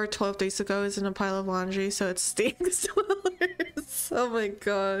shirt you wore 12 days ago is in a pile of laundry, so it stinks. Oh my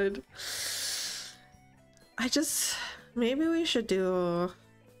god. Maybe we should do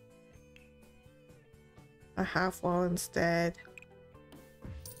a half wall instead.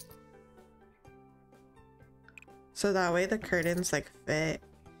 So that way the curtains like fit.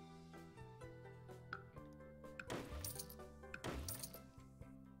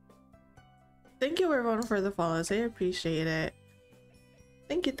 Thank you everyone for the follows. I appreciate it.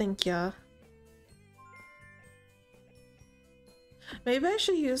 Thank you, thank you. Maybe I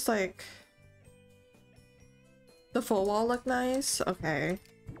should use like the full wall look nice. Okay.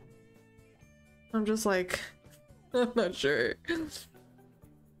 I'm just like I'm not sure.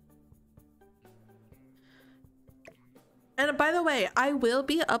 And by the way, I will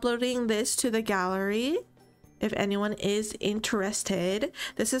be uploading this to the gallery if anyone is interested.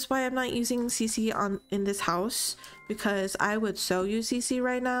 This is why I'm not using CC in this house, because I would so use CC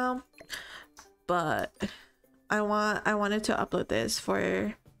right now, but I wanted to upload this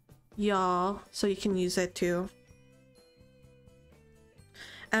for y'all so you can use it too.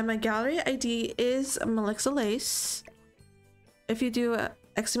 And my gallery ID is MalixaLace. If you do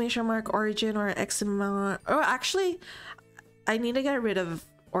exclamation mark origin or exclamation, oh actually I need to get rid of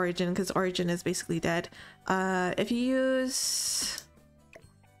origin because origin is basically dead. If you use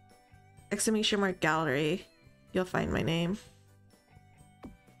exclamation mark gallery, you'll find my name.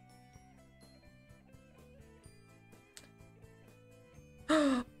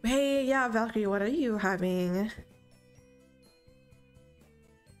 Hey, yeah, Valkyrie, what are you having?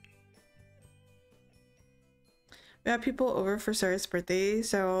 We have people over for Sarah's birthday,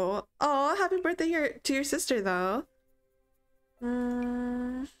 so oh, happy birthday to your sister though.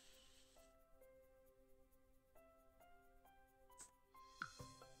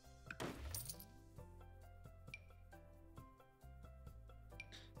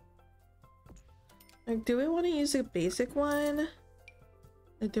 Like, do we want to use a basic one?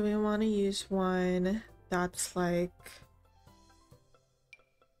 Or do we want to use one that's like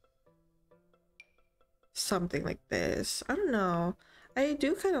something like this? I don't know. I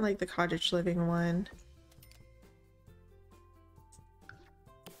do kind of like the cottage living one.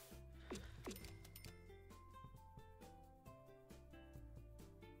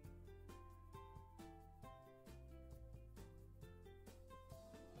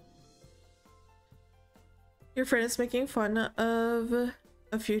 Your friend is making fun of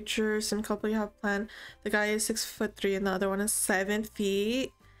a future sim couple you have planned. The guy is 6'3" and the other one is 7 feet.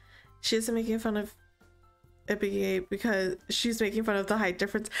 She isn't making fun of it because she's making fun of the height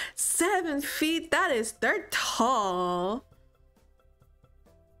difference. 7 feet, they're tall.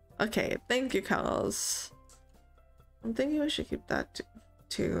 Okay, thank you, Kels. I'm thinking we should keep that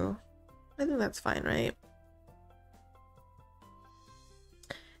too. I think that's fine, right?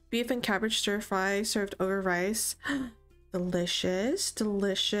 Beef and cabbage stir fry served over rice. Delicious,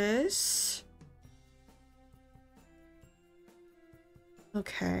 delicious.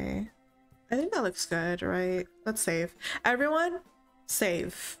 Okay. I think that looks good, right? Let's save. Everyone,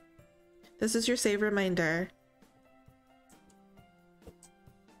 save. This is your save reminder.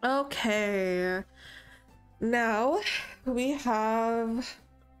 Okay. Now we have...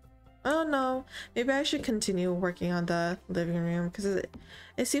 Oh no, maybe I should continue working on the living room because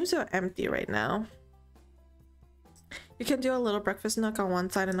it seems so empty right now. You can do a little breakfast nook on one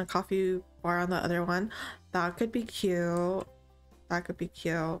side and a coffee bar on the other one. That could be cute. That could be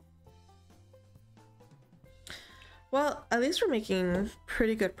cute. Well, at least we're making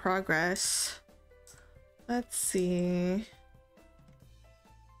pretty good progress. Let's see.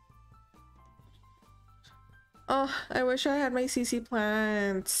 Oh, I wish I had my CC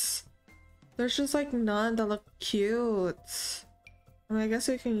plants. There's just like none that look cute. I mean, I guess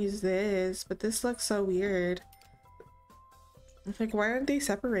we can use this, but this looks so weird. Like, why aren't they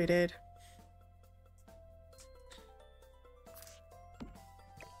separated?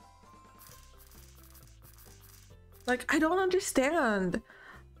 Like, I don't understand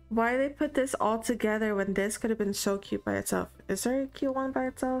why they put this all together when this could have been so cute by itself. Is there a cute one by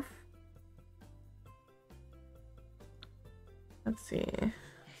itself? Let's see.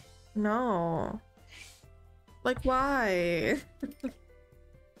 No. Like, why?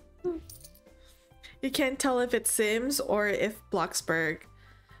 You can't tell if it's Sims or if Bloxburg.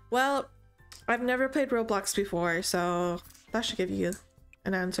 Well, I've never played Roblox before, so that should give you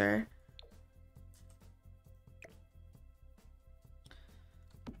an answer.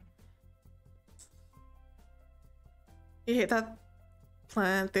 You hate that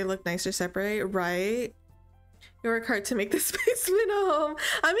plant? They look nicer separate, right? You work hard to make this basement a home.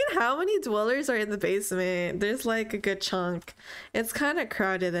 I mean, how many dwellers are in the basement? There's like a good chunk. It's kind of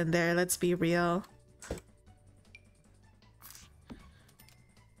crowded in there, let's be real.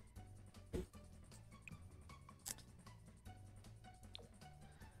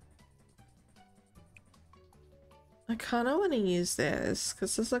 I kind of want to use this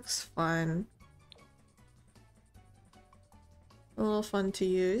because this looks fun. A little fun to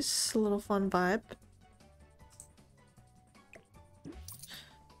use, a little fun vibe.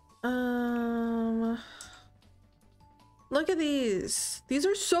 Look at these. These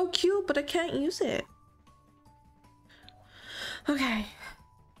are so cute, but I can't use it. Okay.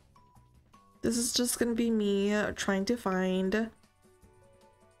 This is just gonna be me trying to find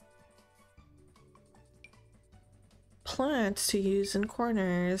plants to use in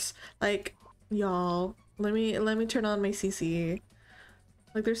corners. Like, y'all, let me turn on my CC.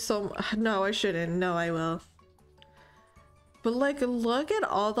 Like, there's so no, I shouldn't. No, I will. But like, look at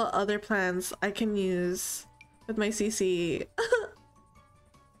all the other plants I can use with my CC.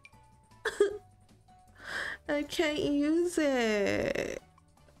 I can't use it.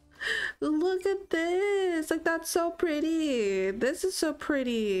 Look at this. Like, that's so pretty. This is so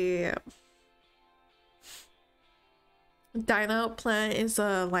pretty. Dino plant is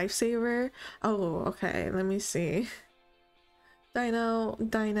a lifesaver. Oh, okay. Let me see. Dino.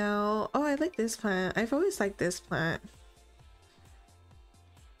 Oh, I like this plant. I've always liked this plant.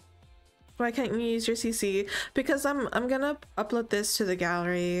 Why can't you use your CC? Because I'm gonna upload this to the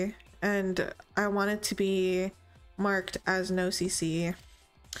gallery and I want it to be marked as no CC.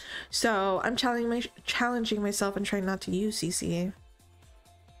 So I'm challenging myself and trying not to use CC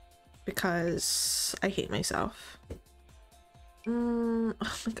because I hate myself. Oh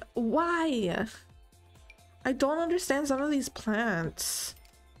my God. Why? I don't understand some of these plants.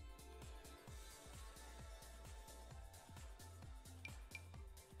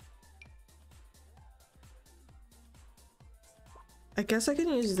 I guess I can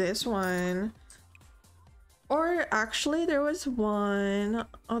use this one. Or actually there was one.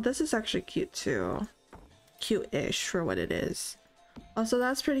 Oh, this is actually cute too. Cute-ish for what it is. Also,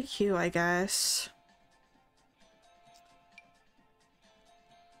 that's pretty cute, I guess.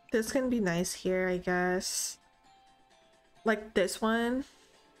 This can be nice here, I guess. Like this one.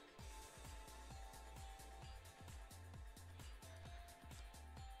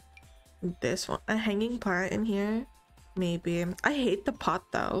 This one. A hanging plant in here. Maybe. I hate the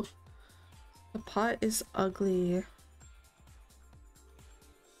pot though. The pot is ugly.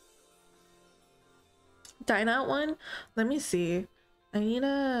 Dine out one? Let me see. I need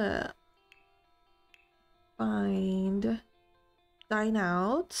to find dine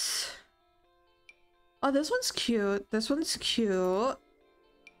out. Oh, this one's cute. This one's cute.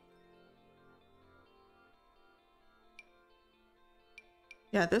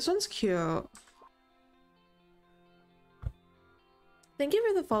 Yeah, this one's cute. Thank you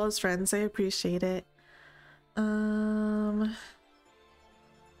for the follows, friends. I appreciate it. Oh,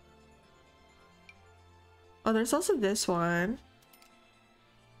 there's also this one.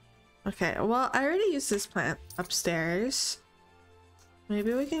 Okay, well, I already used this plant upstairs.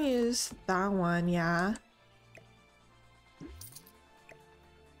 Maybe we can use that one, yeah.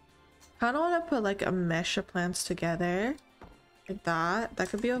 Kinda wanna put like a mesh of plants together. Like that. That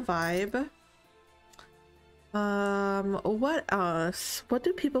could be a vibe. What else? What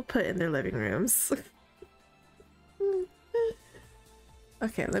do people put in their living rooms?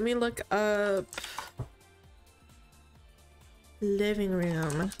 Okay, let me look up living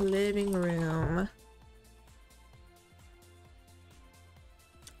room.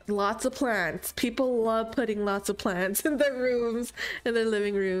 Lots of plants. People love putting lots of plants in their rooms, in their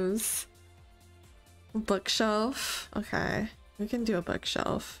living rooms. Bookshelf. Okay, we can do a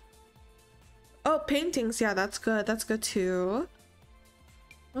bookshelf. Oh, paintings. Yeah, that's good. That's good too.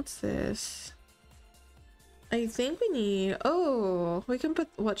 What's this? I think we need, oh, we can put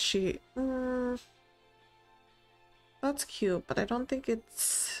what sheet? That's cute, but I don't think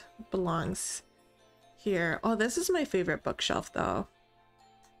it's belongs here. Oh, this is my favorite bookshelf though.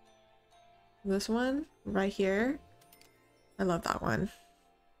 This one right here. I love that one.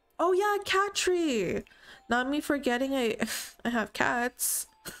 Oh yeah, cat tree. Not me forgetting I have cats.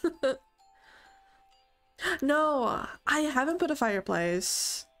 No, I haven't put a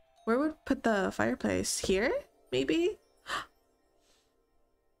fireplace. Where would put the fireplace? Here? Maybe?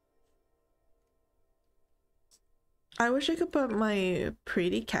 I wish I could put my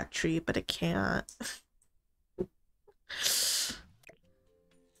pretty cat tree, but I can't.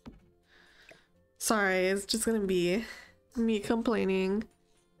 Sorry, it's just gonna be me complaining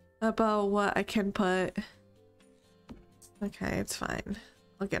about what I can put. Okay, it's fine.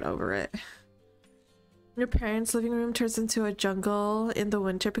 I'll get over it. Your parents' living room turns into a jungle in the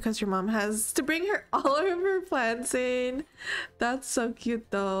winter because your mom has to bring her all of her plants in. That's so cute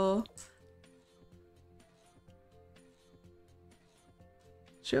though.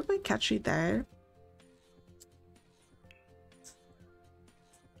 Should I put cat tree there?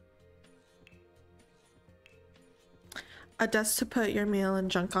 A desk to put your mail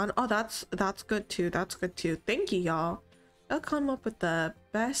and junk on. Oh, that's good too. That's good too. Thank you, y'all. I'll come up with the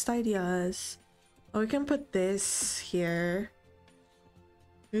best ideas. Oh, we can put this here.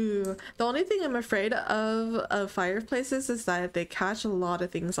 Ooh. The only thing I'm afraid of fireplaces is that they catch a lot of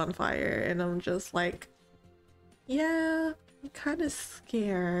things on fire, and I'm just like, yeah, I'm kind of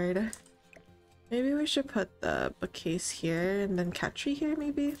scared. Maybe we should put the bookcase here and then cat tree here,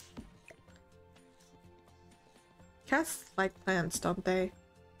 maybe. Cats like plants, don't they?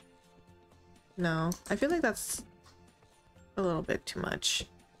 No, I feel like that's a little bit too much.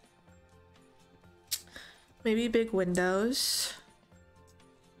 Maybe big windows.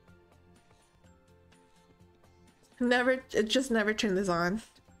 Just never turn this on.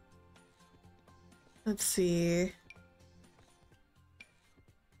 Let's see.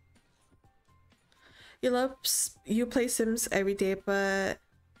 You play Sims every day, but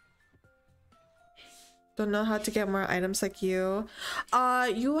don't know how to get more items like you.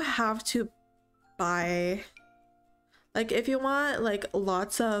 You have to buy, like, if you want like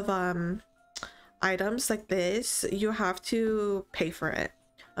lots of items like this, you have to pay for it,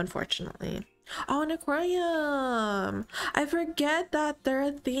 unfortunately. Oh, an aquarium. I forget that they're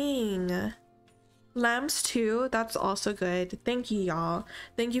a thing. Lamps too, that's also good. Thank you, y'all.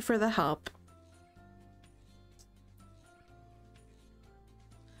 Thank you for the help.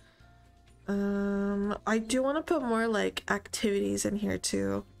 I do want to put more like activities in here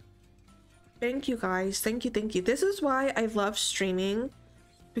too. Thank you guys. Thank you, thank you. This is why I love streaming,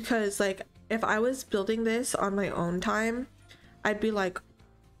 because like if I was building this on my own time, I'd be like,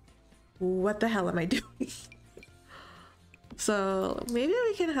 what the hell am I doing? So maybe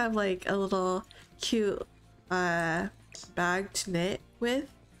we can have like a little cute bag to knit with.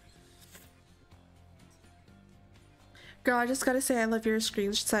 Girl, I just gotta say I love your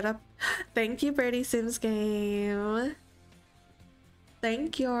screen setup. Thank you, Birdie Sims Game.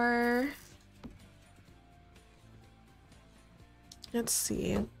 Thank you. Let's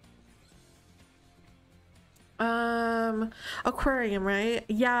see. Aquarium, right?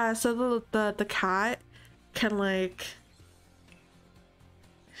 Yeah, so the cat can like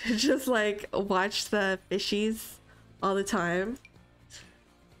just like watch the fishies all the time.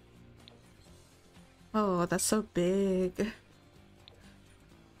 Oh, that's so big.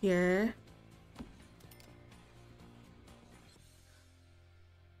 Here.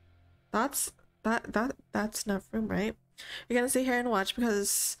 That's enough room, right? You're gonna sit here and watch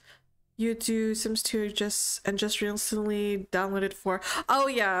because you do Sims 2 just recently downloaded 4. Oh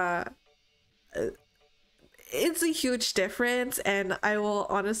yeah. It's a huge difference, and I will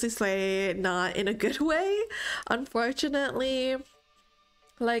honestly say not in a good way, unfortunately.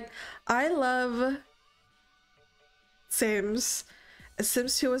 Like, I love Sims.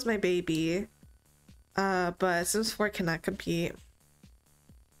 Sims 2 was my baby, but Sims 4 cannot compete.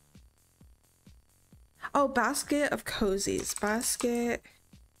 Oh, basket of cozies. Basket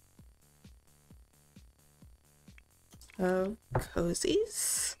of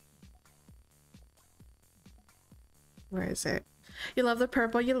cozies. Where is it? You love the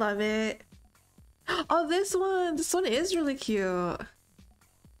purple, you love it. Oh, this one is really cute.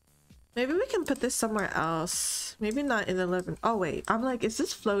 Maybe we can put this somewhere else. Maybe not in the living. Oh wait, I'm like, is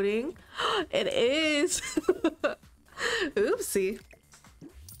this floating? It is. Oopsie.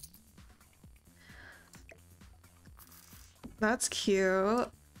 That's cute.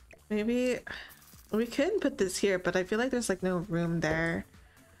 Maybe we could put this here, but I feel like there's like no room there.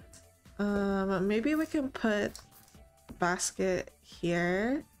 Maybe we can put a basket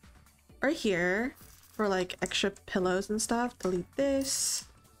here or here for like extra pillows and stuff. Delete this.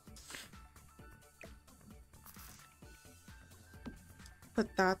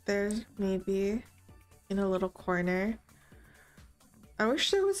 Put that there, maybe in a little corner. I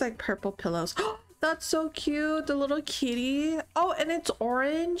wish there was like purple pillows. Oh, that's so cute, the little kitty. Oh, and it's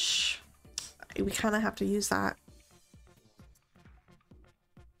orange. We kind of have to use that.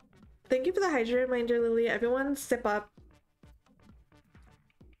 Thank you for the hydrate reminder, Lily. Everyone sip up.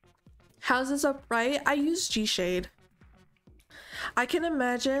 Houses up, right? I use G-Shade. I can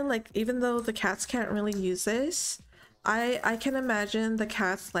imagine, like, even though the cats can't really use this, I can imagine the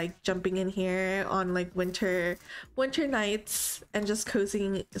cats like jumping in here on like winter nights and just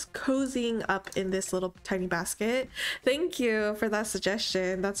cozying up in this little tiny basket. Thank you for that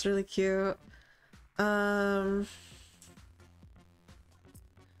suggestion. That's really cute. Hi,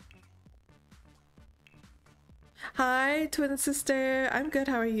 twin sister. I'm good.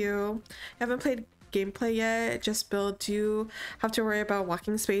 How are you? Haven't played gameplay yet. Just build. Do you have to worry about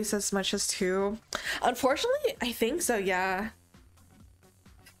walking space as much as 2? Unfortunately, I think so, yeah.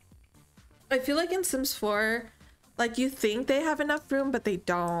 I feel like in Sims 4, like you think they have enough room, but they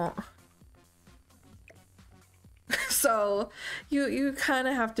don't. So you kind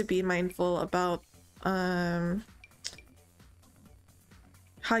of have to be mindful about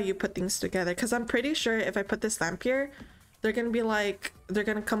how you put things together, because I'm pretty sure if I put this lamp here, they're gonna be like, they're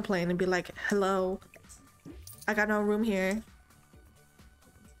gonna complain and be like, hello, I got no room here.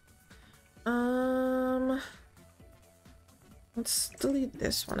 Let's delete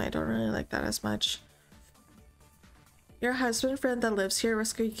this one. I don't really like that as much. Your husband friend that lives here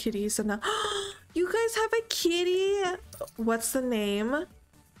rescue kitties and now you guys have a kitty. What's the name?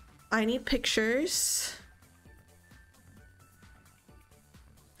 I need pictures.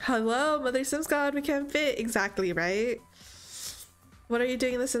 Hello, Mother Sims God, we can't fit. Exactly, right? What are you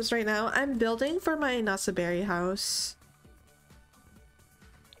doing in The Sims right now? I'm building for my Nasaberry house.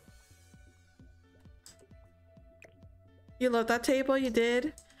 You love that table? You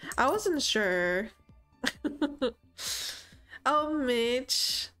did? I wasn't sure. Oh,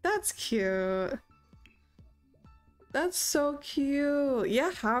 Mitch. That's cute. That's so cute.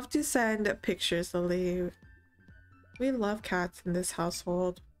 You have to send pictures, Lily. We love cats in this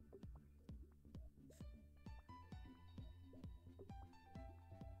household.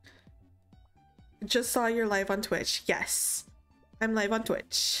 Just saw you're live on Twitch. Yes, I'm live on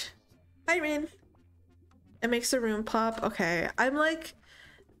Twitch. Hi, Rin. It makes the room pop. Okay, I'm like,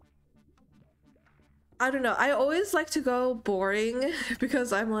 I don't know. I always like to go boring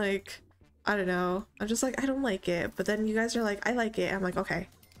because I'm like, I don't know. I'm just like, I don't like it. But then you guys are like, I like it. I'm like, okay,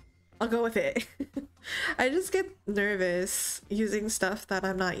 I'll go with it. I just get nervous using stuff that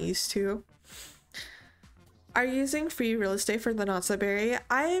I'm not used to. Are you using free real estate for the Not So Berry?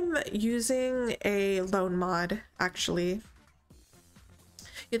 I'm using a loan mod, actually.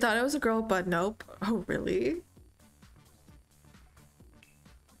 You thought I was a girl, but nope. Oh, really?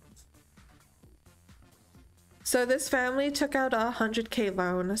 So this family took out a 100K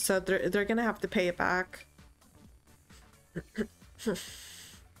loan, so they're gonna have to pay it back.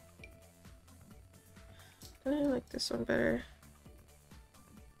 I like this one better.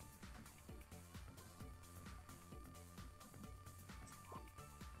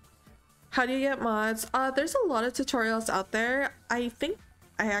 How do you get mods? There's a lot of tutorials out there. I think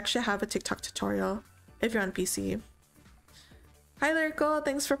I actually have a TikTok tutorial if you're on PC. Hi Lyrical,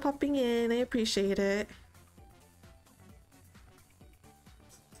 thanks for popping in. I appreciate it.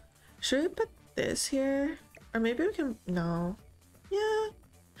 Should we put this here? Or maybe we can, no. Yeah.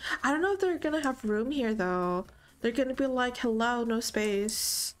 I don't know if they're gonna have room here though. They're gonna be like, hello, no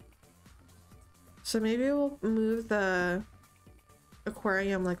space. So maybe we'll move the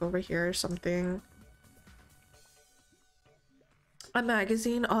aquarium like over here or something. A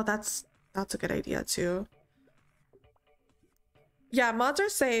magazine. Oh, that's a good idea too. Yeah, mods are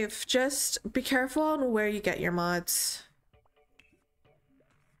safe. Just be careful on where you get your mods.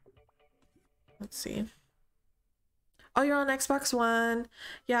 Let's see. Oh, you're on Xbox One.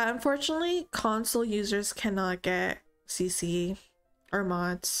 Yeah, unfortunately, console users cannot get CC or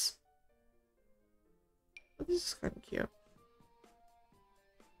mods. This is kind of cute.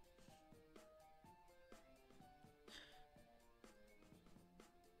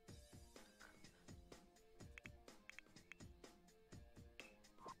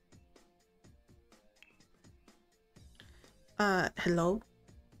 Hello?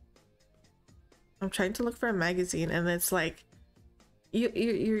 I'm trying to look for a magazine and it's like,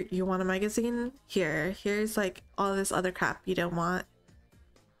 you want a magazine? Here's like all this other crap you don't want.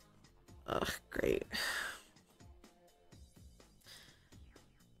 Ugh, great.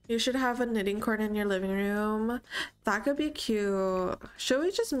 You should have a knitting corner in your living room. That could be cute. Should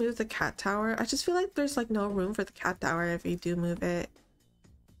we just move the cat tower? I just feel like there's like no room for the cat tower if we do move it.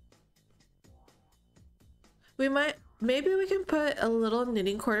 We might, maybe we can put a little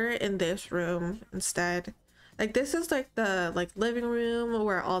knitting corner in this room instead. Like this is like the living room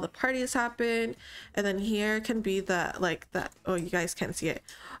where all the parties happen, and then here can be the oh, you guys can't see it.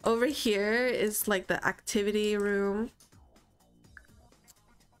 Over here is like the activity room.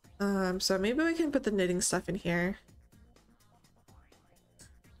 So maybe we can put the knitting stuff in here.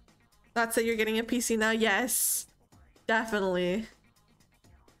 That's it, you're getting a PC now? Yes, definitely.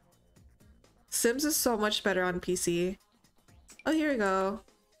 Sims is so much better on PC. Oh, here we go.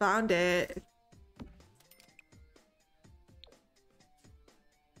 Found it.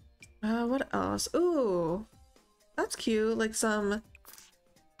 What else? Ooh, that's cute. Like some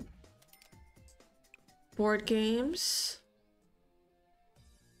board games.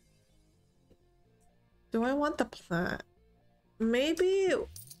 Do I want the plant? Maybe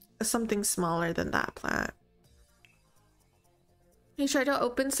something smaller than that plant. You tried to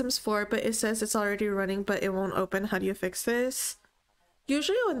open Sims 4, but it says it's already running, but it won't open. How do you fix this?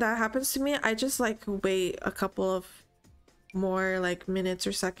 Usually when that happens to me, I just like wait a couple of more like minutes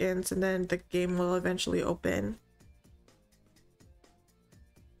or seconds, and then the game will eventually open.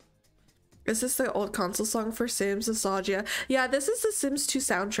 Is this the old console song for Sims Nostalgia? Yeah, this is the Sims 2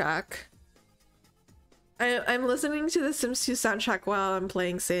 soundtrack. I'm listening to the Sims 2 soundtrack while I'm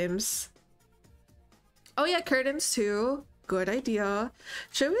playing Sims. Oh yeah, curtains too. Good idea.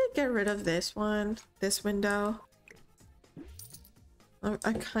 Should we get rid of this one? This window?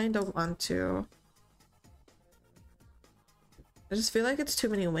 I kind of want to. I just feel like it's too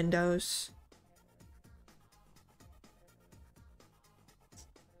many windows.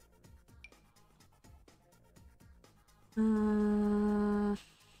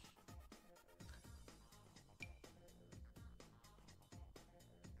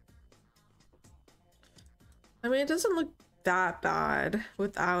 I mean, it doesn't look that bad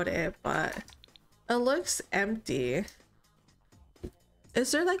without it, but it looks empty.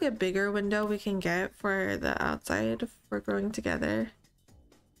 Is there like a bigger window we can get for the outside for growing together?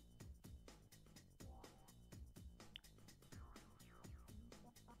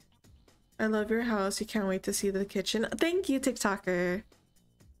 I love your house. You can't wait to see the kitchen. Thank you, TikToker.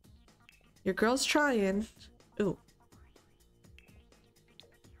 Your girl's trying. Ooh.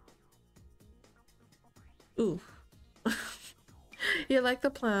 Ooh. You like the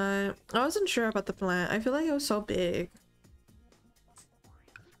plant? I wasn't sure about the plant. I feel like it was so big.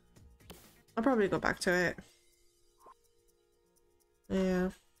 I'll probably go back to it. Yeah.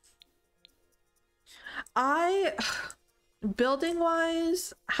 Building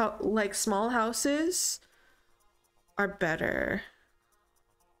wise, how like small houses are better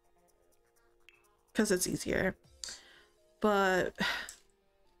because it's easier, but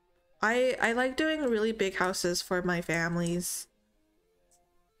I like doing really big houses for my families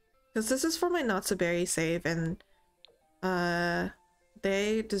because this is for my not so berry save, and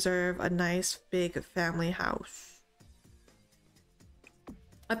they deserve a nice big family house.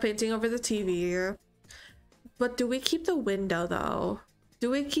 A painting over the TV. But do we keep the window though?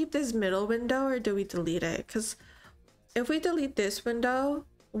 Do we keep this middle window or do we delete it? Because if we delete this window,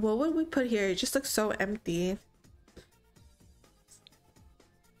 what would we put here? It just looks so empty.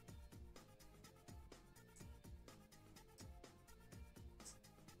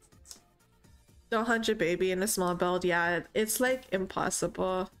 Don't hunt your baby in a small build. Yeah, it's like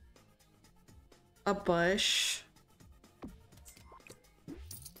impossible. A bush.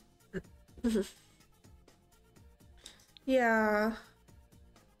 Yeah.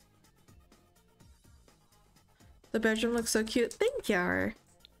 The bedroom looks so cute. Thank you.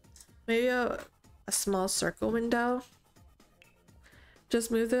 Maybe a small circle window. Just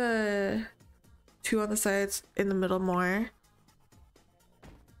move the two on the sides in the middle more.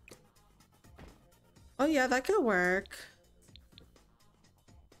 Oh yeah, that could work.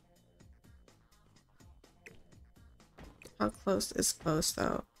 How close is close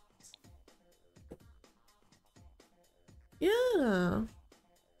though? Yeah.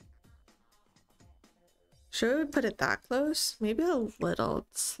 Should we put it that close? Maybe a little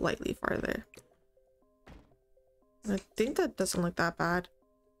slightly farther. I think that doesn't look that bad.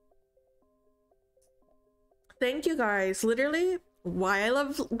 Thank you guys. Literally why I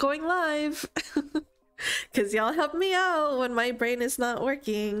love going live. Because y'all help me out when my brain is not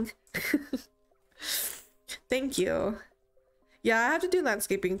working. Thank you. Yeah, I have to do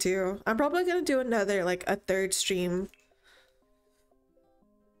landscaping too. I'm probably gonna do another, like a third stream.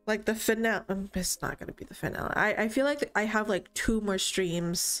 Like the finale. It's not gonna be the finale. I feel like I have like 2 more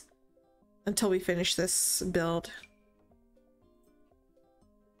streams until we finish this build.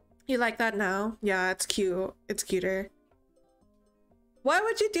 You like that now? Yeah, it's cute. It's cuter. Why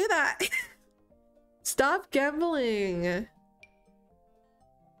would you do that? Stop gambling.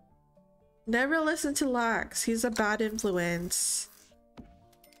 Never listen to Lax. He's a bad influence.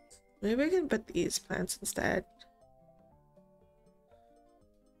 Maybe I can put these plants instead.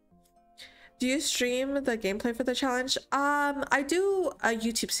 Do you stream the gameplay for the challenge? I do a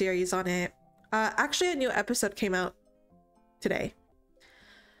YouTube series on it. Actually, a new episode came out today.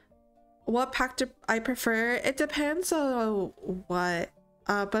 What pack do I prefer? It depends on what.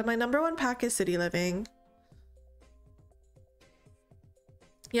 But my #1 pack is City Living.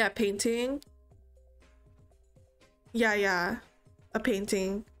 Yeah, painting. Yeah, a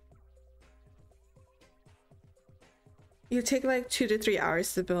painting. You take like 2 to 3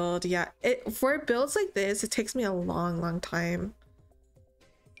 hours to build. Yeah, for builds like this, it takes me a long time.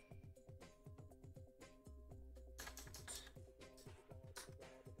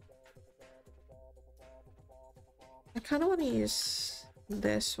 I kind of want to use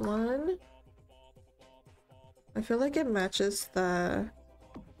this one. I feel like it matches the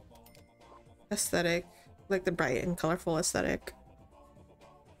aesthetic, like the bright and colorful aesthetic.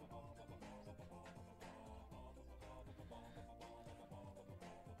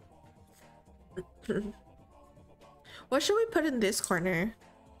 What should we put in this corner?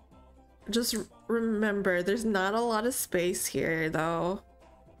 Just remember, there's not a lot of space here though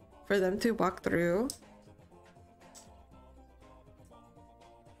for them to walk through.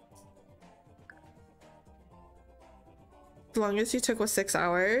 The longest you took was 6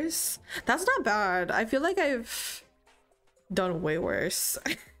 hours. That's not bad. I feel like I've done way worse.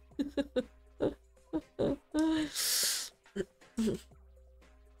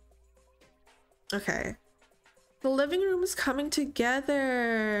 Okay. The living room is coming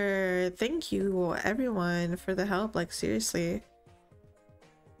together. Thank you, everyone, for the help. Like, seriously.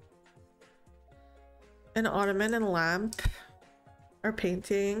 An ottoman and lamp. Or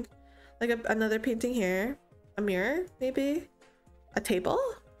painting. Like another painting here. A mirror, maybe? A table?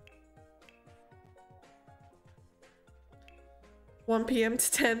 1 p.m. to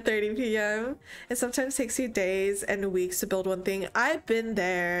 10:30 p.m. It sometimes takes you days and weeks to build one thing. I've been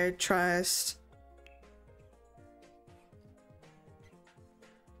there, trust.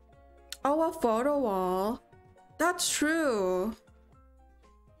 Oh, a photo wall. That's true.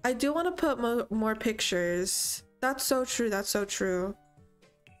 I do want to put more pictures. That's so true. That's so true.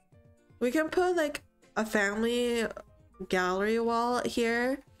 We can put like a family gallery wall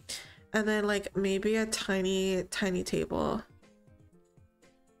here, and then like maybe a tiny table.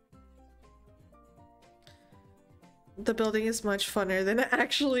 The building is much funner than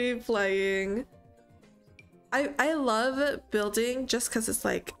actually playing. I love building just because it's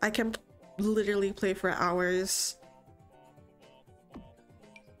like I can literally play for hours.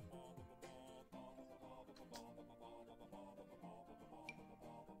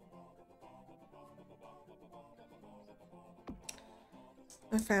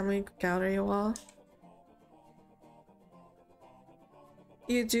 A family gallery wall.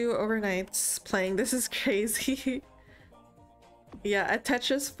 You do overnights playing. This is crazy. Yeah, a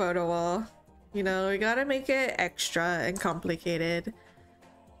Tetris photo wall. You know, we gotta make it extra and complicated.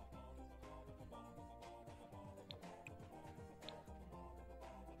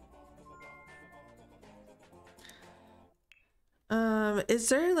 Is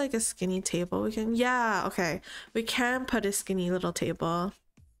there like a skinny table we can? Yeah, okay. We can put a skinny little table.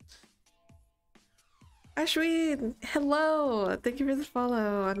 Ashwin, hello! Thank you for the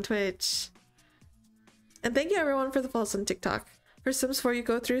follow on Twitch. And thank you everyone for the follows on TikTok. For Sims 4, you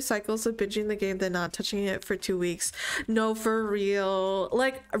go through cycles of binging the game, then not touching it for 2 weeks. No, for real.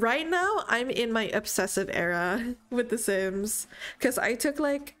 Like, right now, I'm in my obsessive era with The Sims. Because I took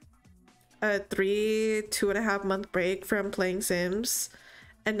like a 2.5 month break from playing Sims.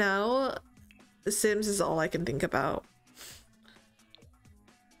 And now, The Sims is all I can think about.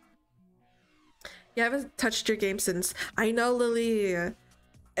 You haven't touched your game since. I know, Lily.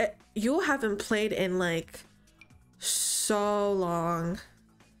 You haven't played in like so long.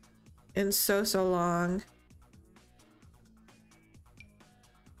 In so long.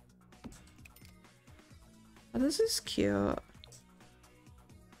 Oh, this is cute.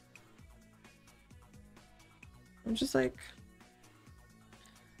 I'm just like,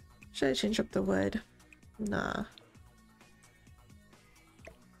 should I change up the wood? Nah.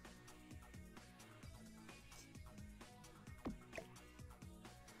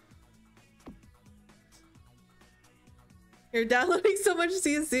 You're downloading so much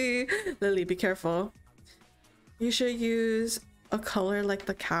CC. Lily, be careful. You should use a color like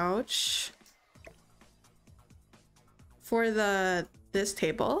the couch for this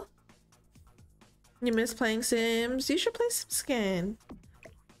table. You miss playing Sims? You should play some Skin.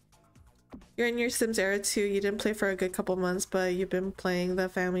 You're in your Sims era too. You didn't play for a good couple months, but you've been playing the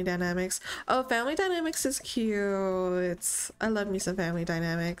Family Dynamics. Oh, Family Dynamics is cute. I love me some Family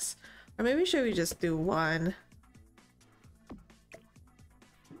Dynamics. Or maybe should we just do one?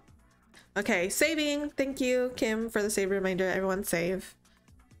 Okay, saving. Thank you, Kim, for the save reminder. Everyone save.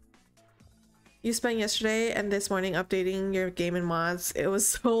 You spent yesterday and this morning updating your game and mods. It was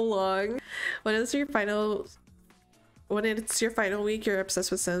so long. When it's your final week, you're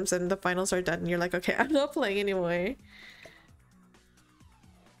obsessed with Sims and the finals are done and you're like, okay, I'm not playing anymore.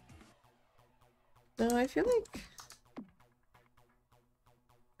 No, I feel like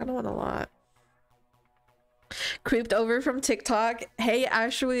I don't want a lot. Creeped over from TikTok. Hey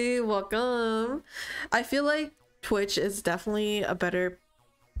Ashley, welcome. I feel like Twitch is definitely a better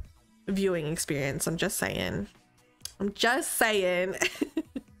viewing experience. I'm just saying. I'm just saying.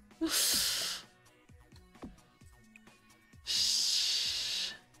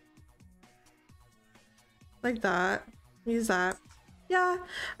 Shh. Like that. Use that. Yeah,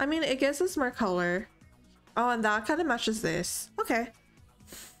 I mean, it gives us more color. Oh, and that kind of matches this. Okay.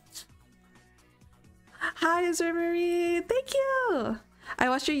 Hi, Ezra Marie. Thank you. I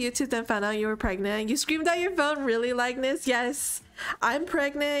watched your YouTube then found out you were pregnant. You screamed at your phone, really, Likeness? Yes, I'm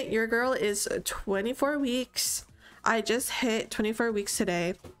pregnant. Your girl is 24 weeks. I just hit 24 weeks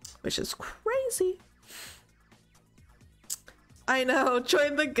today, which is crazy. I know.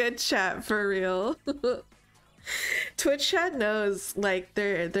 Join the good chat for real. Twitch chat knows, like,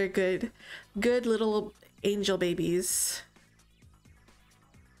 they're good little angel babies.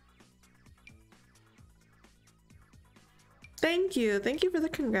 Thank you for the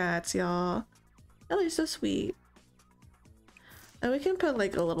congrats, y'all. Y'all are so sweet. And we can put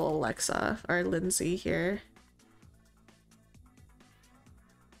like a little Alexa or Lindsay here.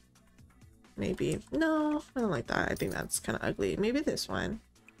 Maybe. No, I don't like that. I think that's kind of ugly. Maybe this one.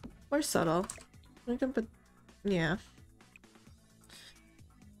 Or subtle. We can put, yeah.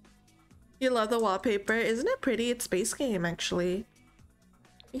 You love the wallpaper. Isn't it pretty? It's Space Game, actually.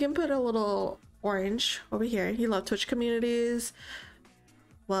 You can put a little orange over here. You love Twitch communities.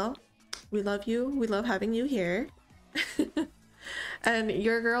 Well, we love you. We love having you here. And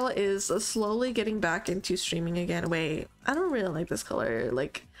your girl is slowly getting back into streaming again. Wait, I don't really like this color.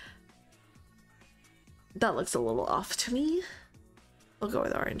 Like, that looks a little off to me. We'll go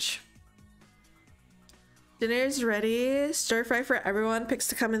with orange. Dinner's ready. Stir fry for everyone. Pics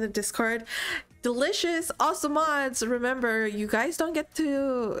to come in the Discord. Delicious. Awesome mods. Remember, you guys don't get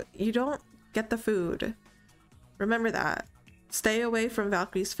to... You don't get the food. Remember that. Stay away from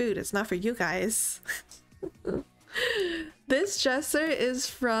Valkyrie's food. It's not for you guys. This dresser is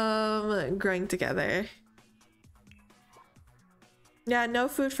from Growing Together. Yeah, no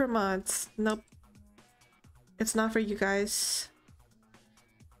food for mods. Nope. It's not for you guys.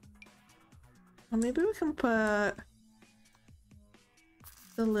 Well, maybe we can put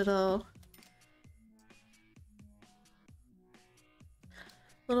the little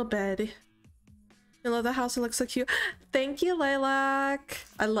bed. I love the house. It looks so cute. Thank you, Lilac.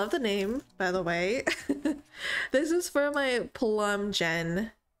 I love the name, by the way. This is for my Plum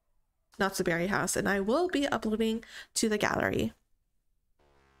Gen Natsuberry house, and I will be uploading to the gallery.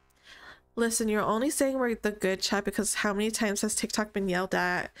 Listen, you're only saying we're the good chat because how many times has TikTok been yelled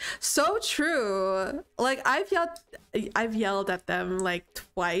at? So true. Like, I've yelled at them like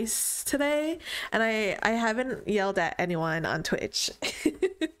twice today, and I haven't yelled at anyone on Twitch.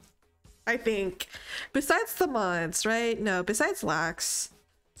 I think, besides the mods, right? No, besides Lax.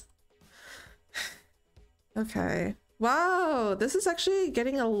 Okay. Wow, this is actually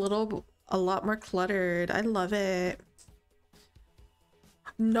getting a lot more cluttered. I love it.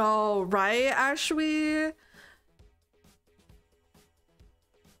 No, right, Ashwi?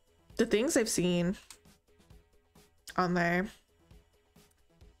 The things I've seen on there.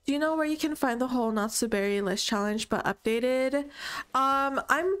 Do you know where you can find the whole Natsuberry list challenge but updated? I'm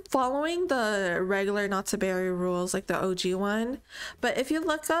following the regular Natsuberry rules, like the OG one. But if you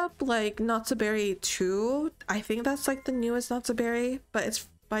look up like Natsuberry 2, I think that's like the newest Natsuberry, but it's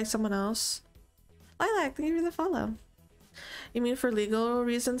by someone else. Lilac, thank you for the follow. You mean for legal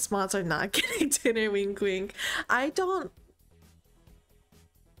reasons mods are not getting dinner, wink wink? I don't...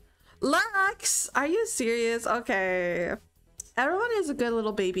 Lax! Are you serious? Okay. Everyone is a good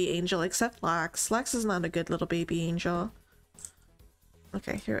little baby angel except Lax. Lax is not a good little baby angel.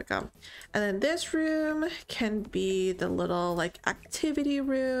 Okay, here we go. And then this room can be the little like activity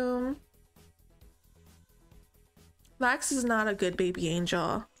room. Lax is not a good baby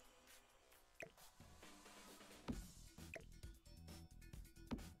angel.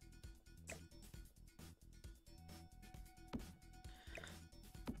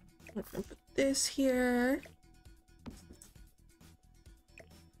 I'm gonna put this here.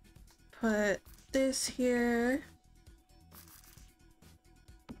 Put this here.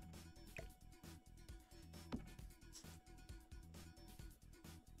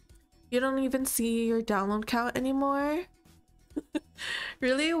 You don't even see your download count anymore?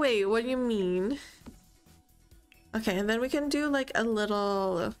 Really? Wait, what do you mean? Okay, and then we can do like a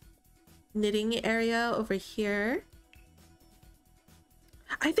little knitting area over here.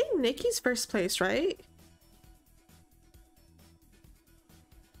 I think Nikki's first place, right?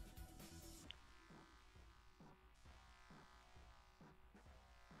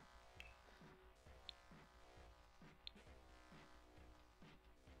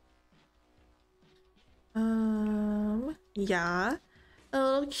 Yeah. A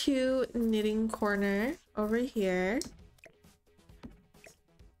little cute knitting corner over here.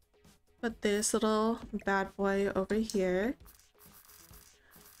 Put this little bad boy over here.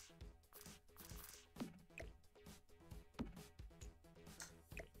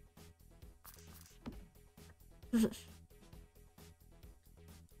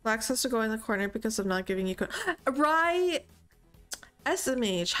 Lax has to go in the corner because of not giving you right.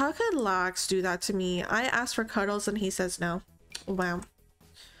 SMH, how could Lax do that to me? I asked for cuddles and he says no. Wow.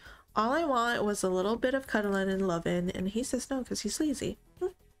 All I want was a little bit of cuddling and loving, and he says no because he's lazy.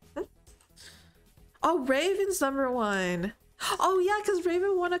 Oh, Raven's #1. Oh yeah, because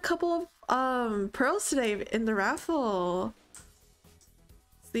Raven won a couple of pearls today in the raffle.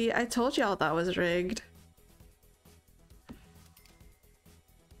 See, I told y'all that was rigged.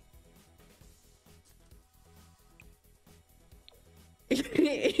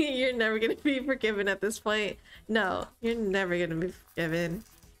 You're never gonna be forgiven at this point. No, you're never gonna be forgiven.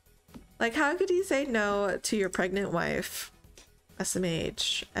 Like, how could you say no to your pregnant wife?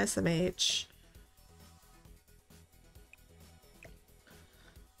 SMH, SMH.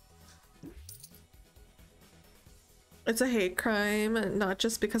 It's a hate crime, not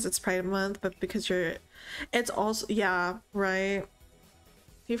just because it's Pride Month, but because you're... It's also... Yeah, right?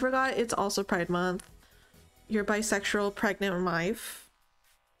 You forgot it's also Pride Month. Your bisexual pregnant wife.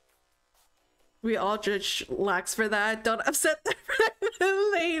 We all judge Lax for that. Don't upset the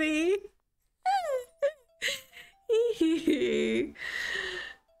pregnant lady.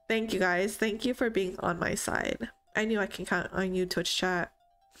 Thank you guys. Thank you for being on my side. I knew I can count on you, Twitch chat.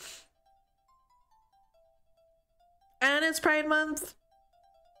 And it's Pride Month,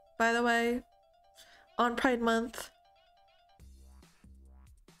 by the way. On Pride Month.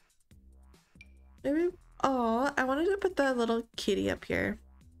 Maybe... Oh, I wanted to put the little kitty up here.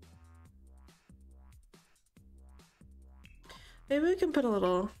 Maybe we can put a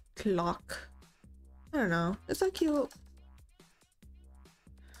little clock. I don't know. Is that cute?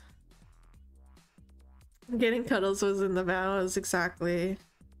 Getting cuddles was in the vows, exactly.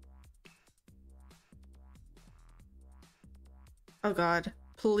 Oh god,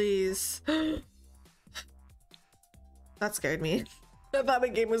 please. That scared me. I thought the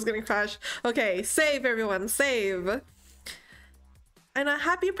game was gonna crash. Okay, save everyone, save. And a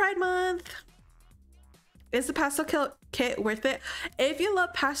happy Pride Month. Is the pastel kit worth it? If you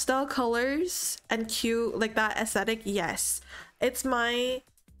love pastel colors and cute, like that aesthetic, yes. It's my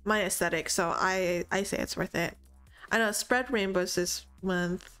aesthetic, so I say it's worth it. I know, spread rainbows this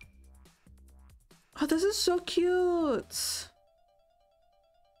month. Oh, this is so cute.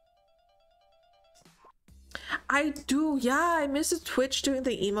 I do, yeah, I miss Twitch doing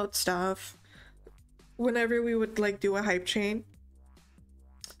the emote stuff. Whenever we would like do a hype chain,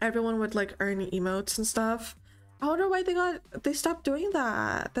 everyone would like earn emotes and stuff. I wonder why they stopped doing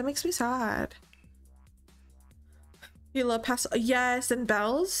that. That makes me sad. You love pastel, yes, and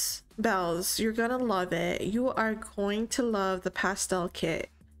bells. You're gonna love it. You are going to love the pastel kit.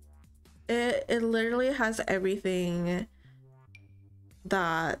 It literally has everything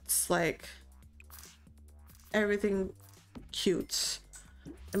that's like everything cute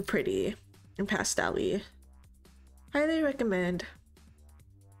and pretty and pastel-y. Highly recommend.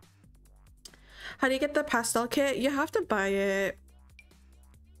 How do you get the pastel kit? You have to buy it.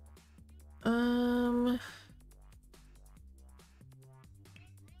 Oh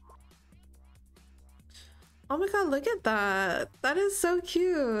my god, look at that. That is so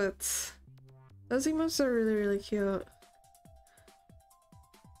cute. Those emotes are really, really cute.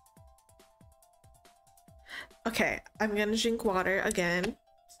 Okay, I'm gonna drink water again.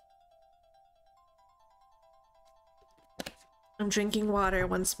 I'm drinking water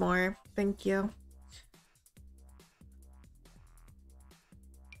once more. Thank you.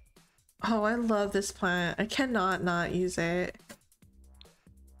 Oh, I love this plant. I cannot not use it.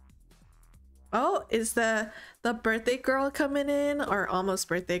 Oh, is the birthday girl coming in, or almost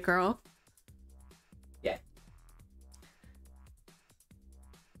birthday girl? Yeah.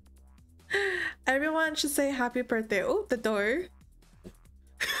 Everyone should say happy birthday. Oh, the door.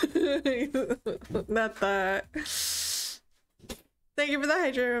 Not that. Thank you for the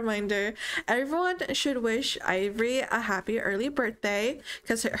hydrate reminder. Everyone should wish Ivory a happy early birthday,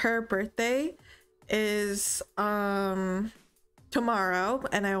 because her birthday is tomorrow,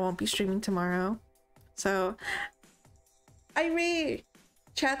 and I won't be streaming tomorrow. So Ivory,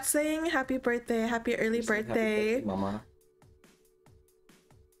 chat saying happy birthday, happy early birthday. Happy birthday, Mama.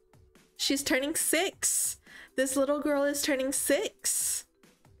 She's turning 6. This little girl is turning 6.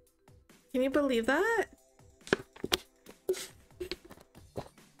 Can you believe that?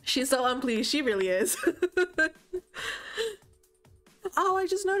 She's so unpleased. She really is. Oh, I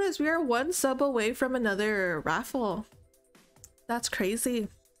just noticed we are 1 sub away from another raffle. That's crazy.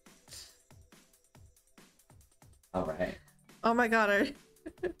 All right. Oh my god.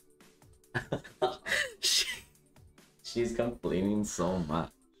 She's complaining so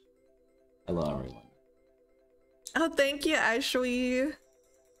much. Hello, everyone. Oh, thank you, Ashley.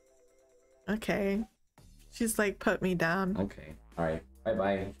 Okay. She's like, put me down. Okay. All right.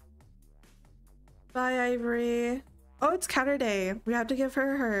 Bye-bye. Bye, Ivory. Oh, it's Catter Day. We have to give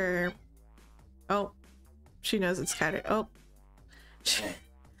her. Oh, she knows it's Catter. Oh,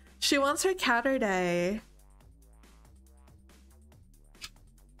 she wants her Catter Day.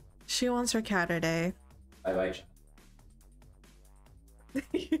 She wants her Catter Day. Bye-bye.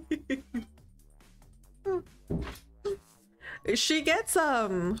 She gets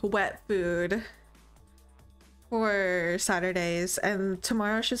wet food for Saturdays, and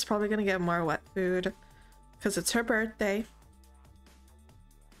tomorrow she's probably gonna get more wet food because it's her birthday.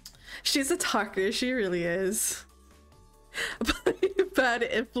 She's a talker, she really is. Bad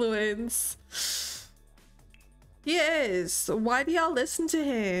influence. He is. Why do y'all listen to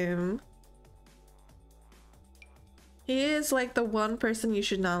him? He is like the one person you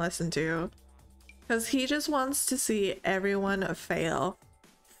should not listen to, because he just wants to see everyone fail.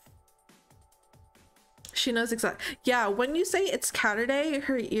 She knows exactly. Yeah, when you say it's Catter Day,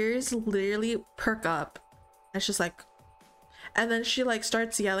 her ears literally perk up. It's just like, and then she like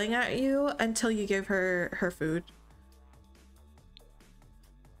starts yelling at you until you give her her food.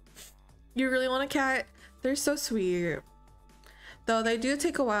 You really want a cat? They're so sweet. Though they do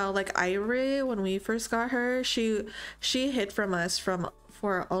take a while. Like Ivory, when we first got her, she hid from us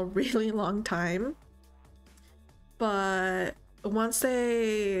for a really long time. But once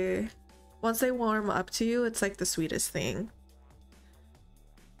they warm up to you, it's like the sweetest thing.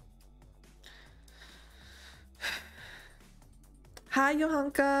 Hi,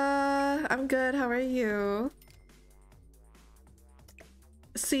 Johanka. I'm good. How are you?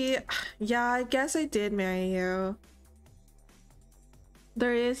 See, yeah, I guess I did marry you.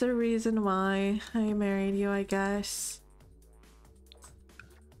 There is a reason why I married you, I guess.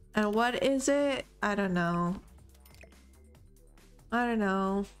 And what is it? I don't know. I don't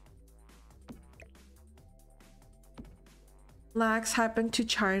know. Lax happened to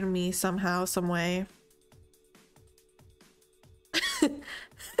charm me somehow, some way.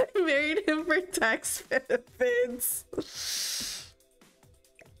 I married him for tax benefits.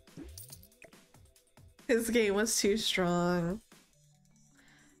 His game was too strong.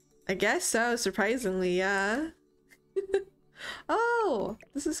 I guess so, surprisingly, yeah. Oh,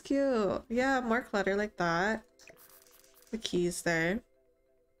 this is cute. Yeah, more clutter like that. The keys there.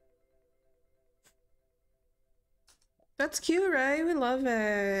 That's cute, right? We love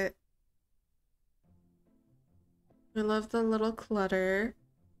it. We love the little clutter.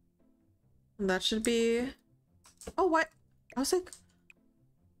 And that should be... Oh, what? I was like,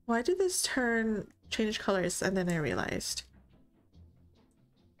 why did this change colors? And then I realized.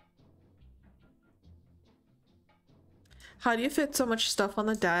 How do you fit so much stuff on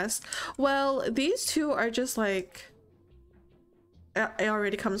the desk? Well, these two are just like... It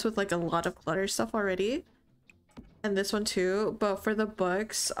already comes with like a lot of clutter stuff already. And this one too. But for the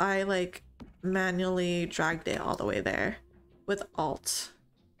books, I like manually dragged it all the way there with Alt.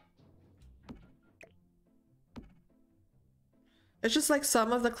 It's just like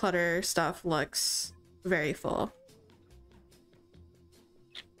some of the clutter stuff looks very full.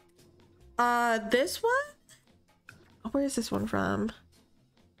 This one? Where is this one from?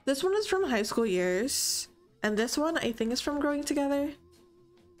 This one is from high school years. And this one I think is from Growing Together.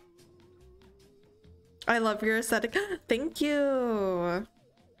 I love your aesthetic. Thank you.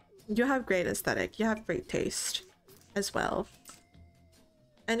 You have great aesthetic. You have great taste as well.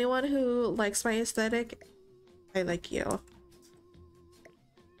 Anyone who likes my aesthetic, I like you.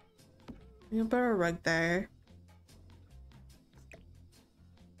 You put a rug there.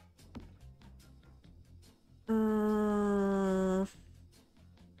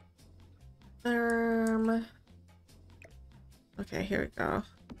 Okay, here we go.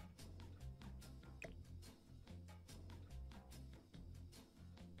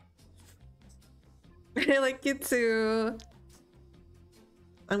 I like you too.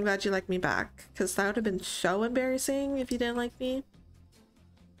 I'm glad you like me back, because that would have been so embarrassing if you didn't like me.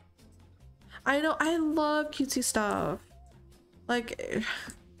 I know, I love cutesy stuff. Like,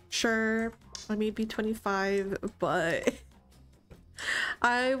 sure, I may be 25, but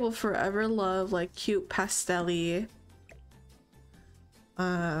I will forever love like cute pastel-y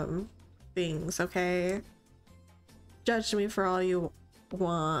things, okay? Judge me for all you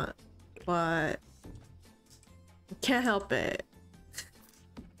want, but can't help it.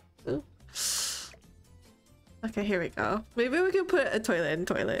 Ooh. Okay, here we go. Maybe we can put a toilet in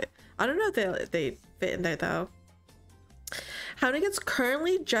toilet. I don't know if they fit in there though. Honey gets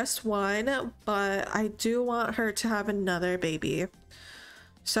currently just one, but I do want her to have another baby.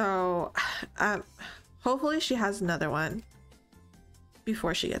 So hopefully she has another one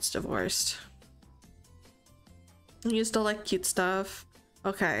before she gets divorced. You still like cute stuff?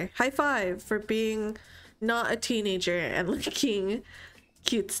 Okay, high five for being not a teenager and liking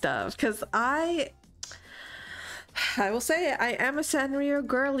cute stuff, because I will say I am a Sanrio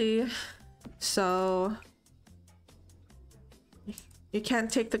girly, so you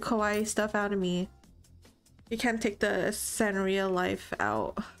can't take the kawaii stuff out of me. You can't take the Sanrio life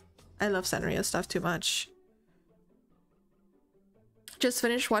out. I love Sanrio stuff too much. Just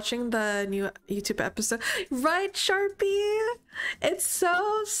finished watching the new YouTube episode. Right, Sharpie? It's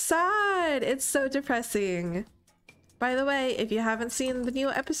so sad. It's so depressing. By the way, if you haven't seen the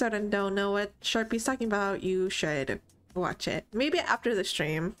new episode and don't know what Sharpie's talking about, you should watch it. Maybe after the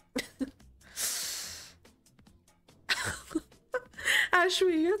stream.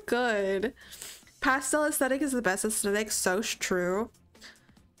 Ashby, you're good. Pastel aesthetic is the best aesthetic. So true.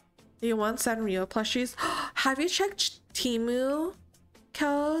 You want Sanrio plushies? Have you checked Temu,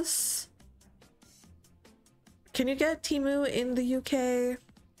 Kels? Can you get Temu in the UK?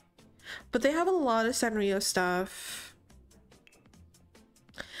 But they have a lot of Sanrio stuff.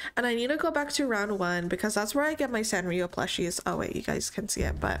 And I need to go back to round 1 because that's where I get my Sanrio plushies. Oh wait, you guys can see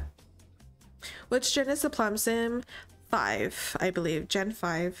it, but which gen is the Plum Sim? 5, I believe. Gen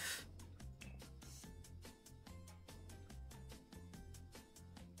 5.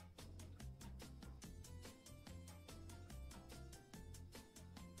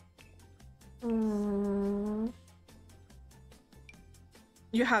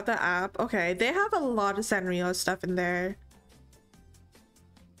 You have the app? Okay, they have a lot of Sanrio stuff in there.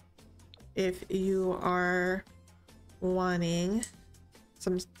 If you are wanting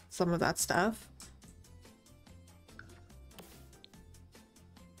some of that stuff.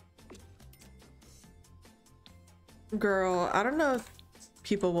 Girl, I don't know if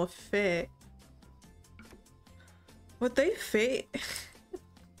people will fit. Would they fit?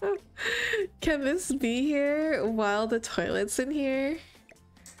 Can this be here while the toilet's in here?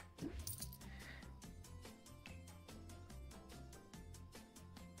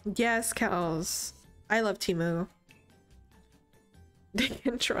 Yes, Kels. I love Temu. They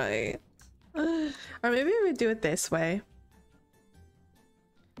can try. Or maybe we would do it this way.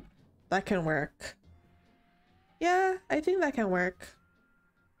 That can work. Yeah, I think that can work.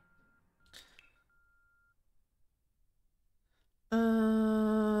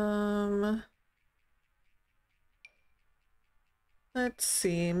 Let's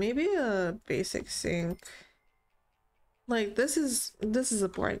see, maybe a basic sink. Like this is a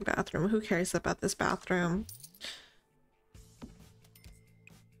boring bathroom. Who cares about this bathroom?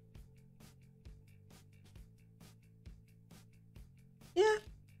 Yeah,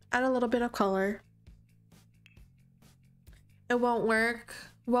 add a little bit of color. It won't work.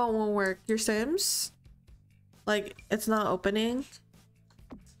 Won't work. Your Sims? Like it's not opening.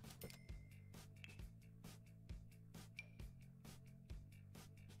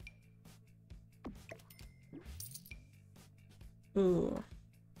 Ooh.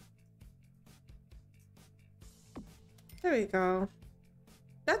 There we go.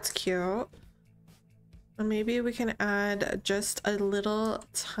 That's cute. And maybe we can add just a little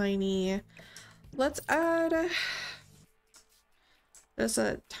tiny... Let's add... There's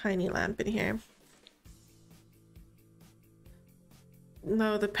a tiny lamp in here.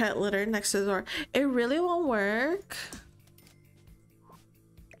 No, the pet litter next to the door. It really won't work.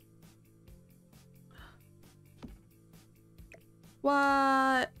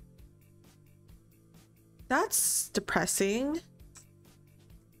 What? That's depressing.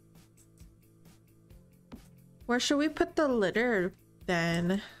 Where should we put the litter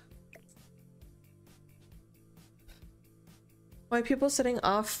then? Why people setting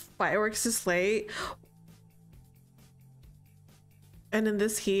off fireworks this late? And in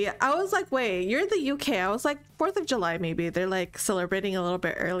this heat, I was like, wait, you're in the UK. I was like, 4th of July, maybe. They're like celebrating a little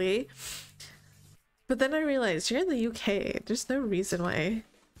bit early. But then I realized you're in the UK. There's no reason why.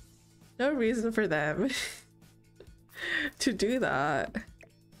 No reason for them to do that.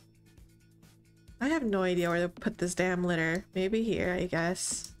 I have no idea where to put this damn litter. Maybe here, I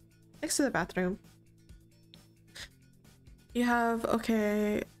guess. Next to the bathroom. You have,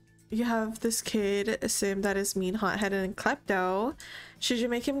 okay. You have this kid, Sim, that is mean, hot-headed, and klepto. Should you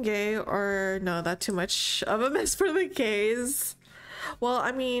make him gay or no? That's too much of a mess for the gays. Well,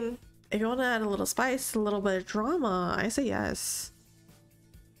 I mean, if you want to add a little spice, a little bit of drama, I say yes.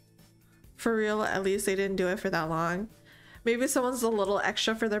 For real, at least they didn't do it for that long. Maybe someone's a little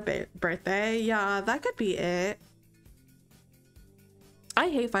extra for their birthday. Yeah, that could be it. I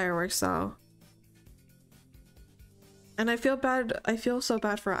hate fireworks though. And I feel bad. I feel so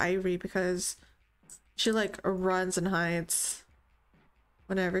bad for Ivory because she like runs and hides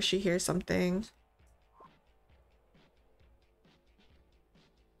whenever she hears something.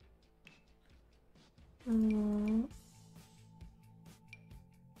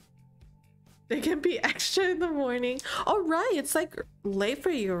 They can be extra in the morning. Oh right, it's like late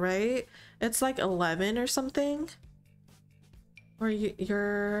for you, right? It's like 11 or something. Where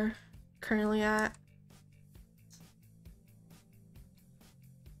you're currently at.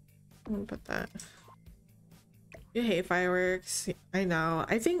 I'm gonna put that. You hate fireworks. I know.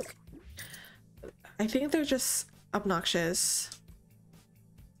 I think they're just obnoxious.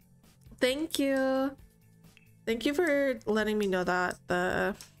 Thank you. Thank you for letting me know that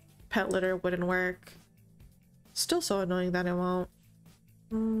the pet litter wouldn't work. Still so annoying that it won't.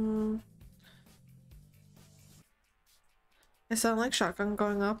 I sound like shotgun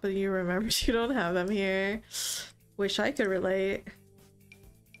going off, but you remember you don't have them here. Wish I could relate.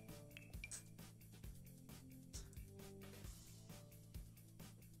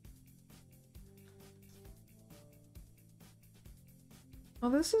 Oh,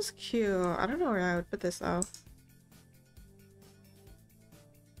 this is cute. I don't know where I would put this though.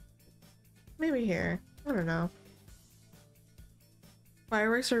 Maybe here. I don't know.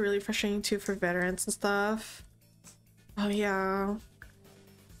 Fireworks are really frustrating too for veterans and stuff. Oh yeah.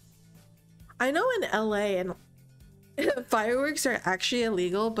 I know in LA and fireworks are actually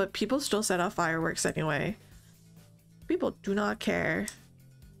illegal, but people still set off fireworks anyway. People do not care.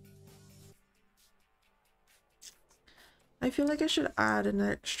 I feel like I should add an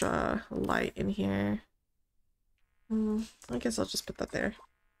extra light in here. I guess I'll just put that there.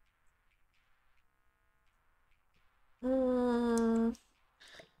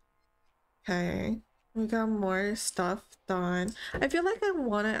 Okay, we got more stuff done. I feel like I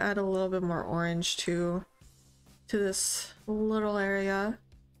want to add a little bit more orange to this little area.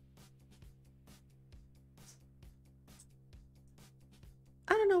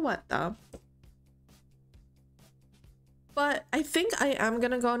 I don't know what though. But I think I am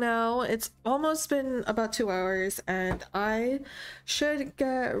gonna go now. It's almost been about 2 hours and I should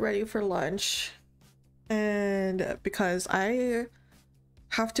get ready for lunch. And because I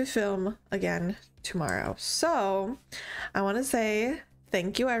have to film again tomorrow. So I want to say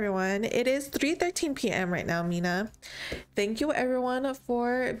thank you everyone. It is 3:13 p.m. right now, Mina. Thank you everyone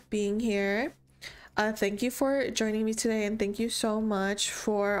for being here. Thank you for joining me today and thank you so much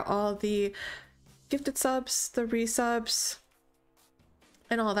for all the gifted subs, the resubs,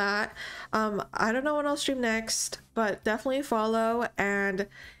 and all that. I don't know when I'll stream next, but definitely follow and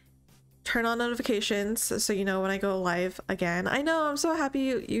turn on notifications so you know when I go live again. I know, I'm so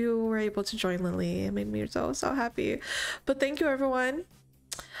happy you were able to join, Lily. It made me so happy. But thank you everyone.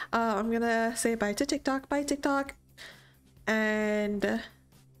 I'm gonna say bye to TikTok. Bye TikTok. And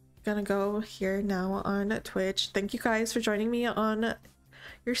gonna go here now on Twitch. Thank you guys for joining me on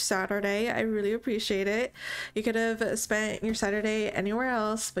your Saturday. I really appreciate it. You could have spent your Saturday anywhere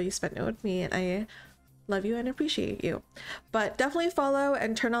else, but you spent it with me and I love you and appreciate you. But definitely follow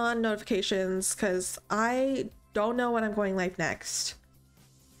and turn on notifications because I don't know when I'm going live next.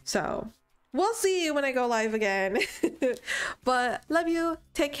 So we'll see when I go live again. But love you,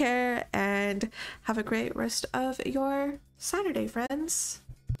 take care, and have a great rest of your Saturday, friends.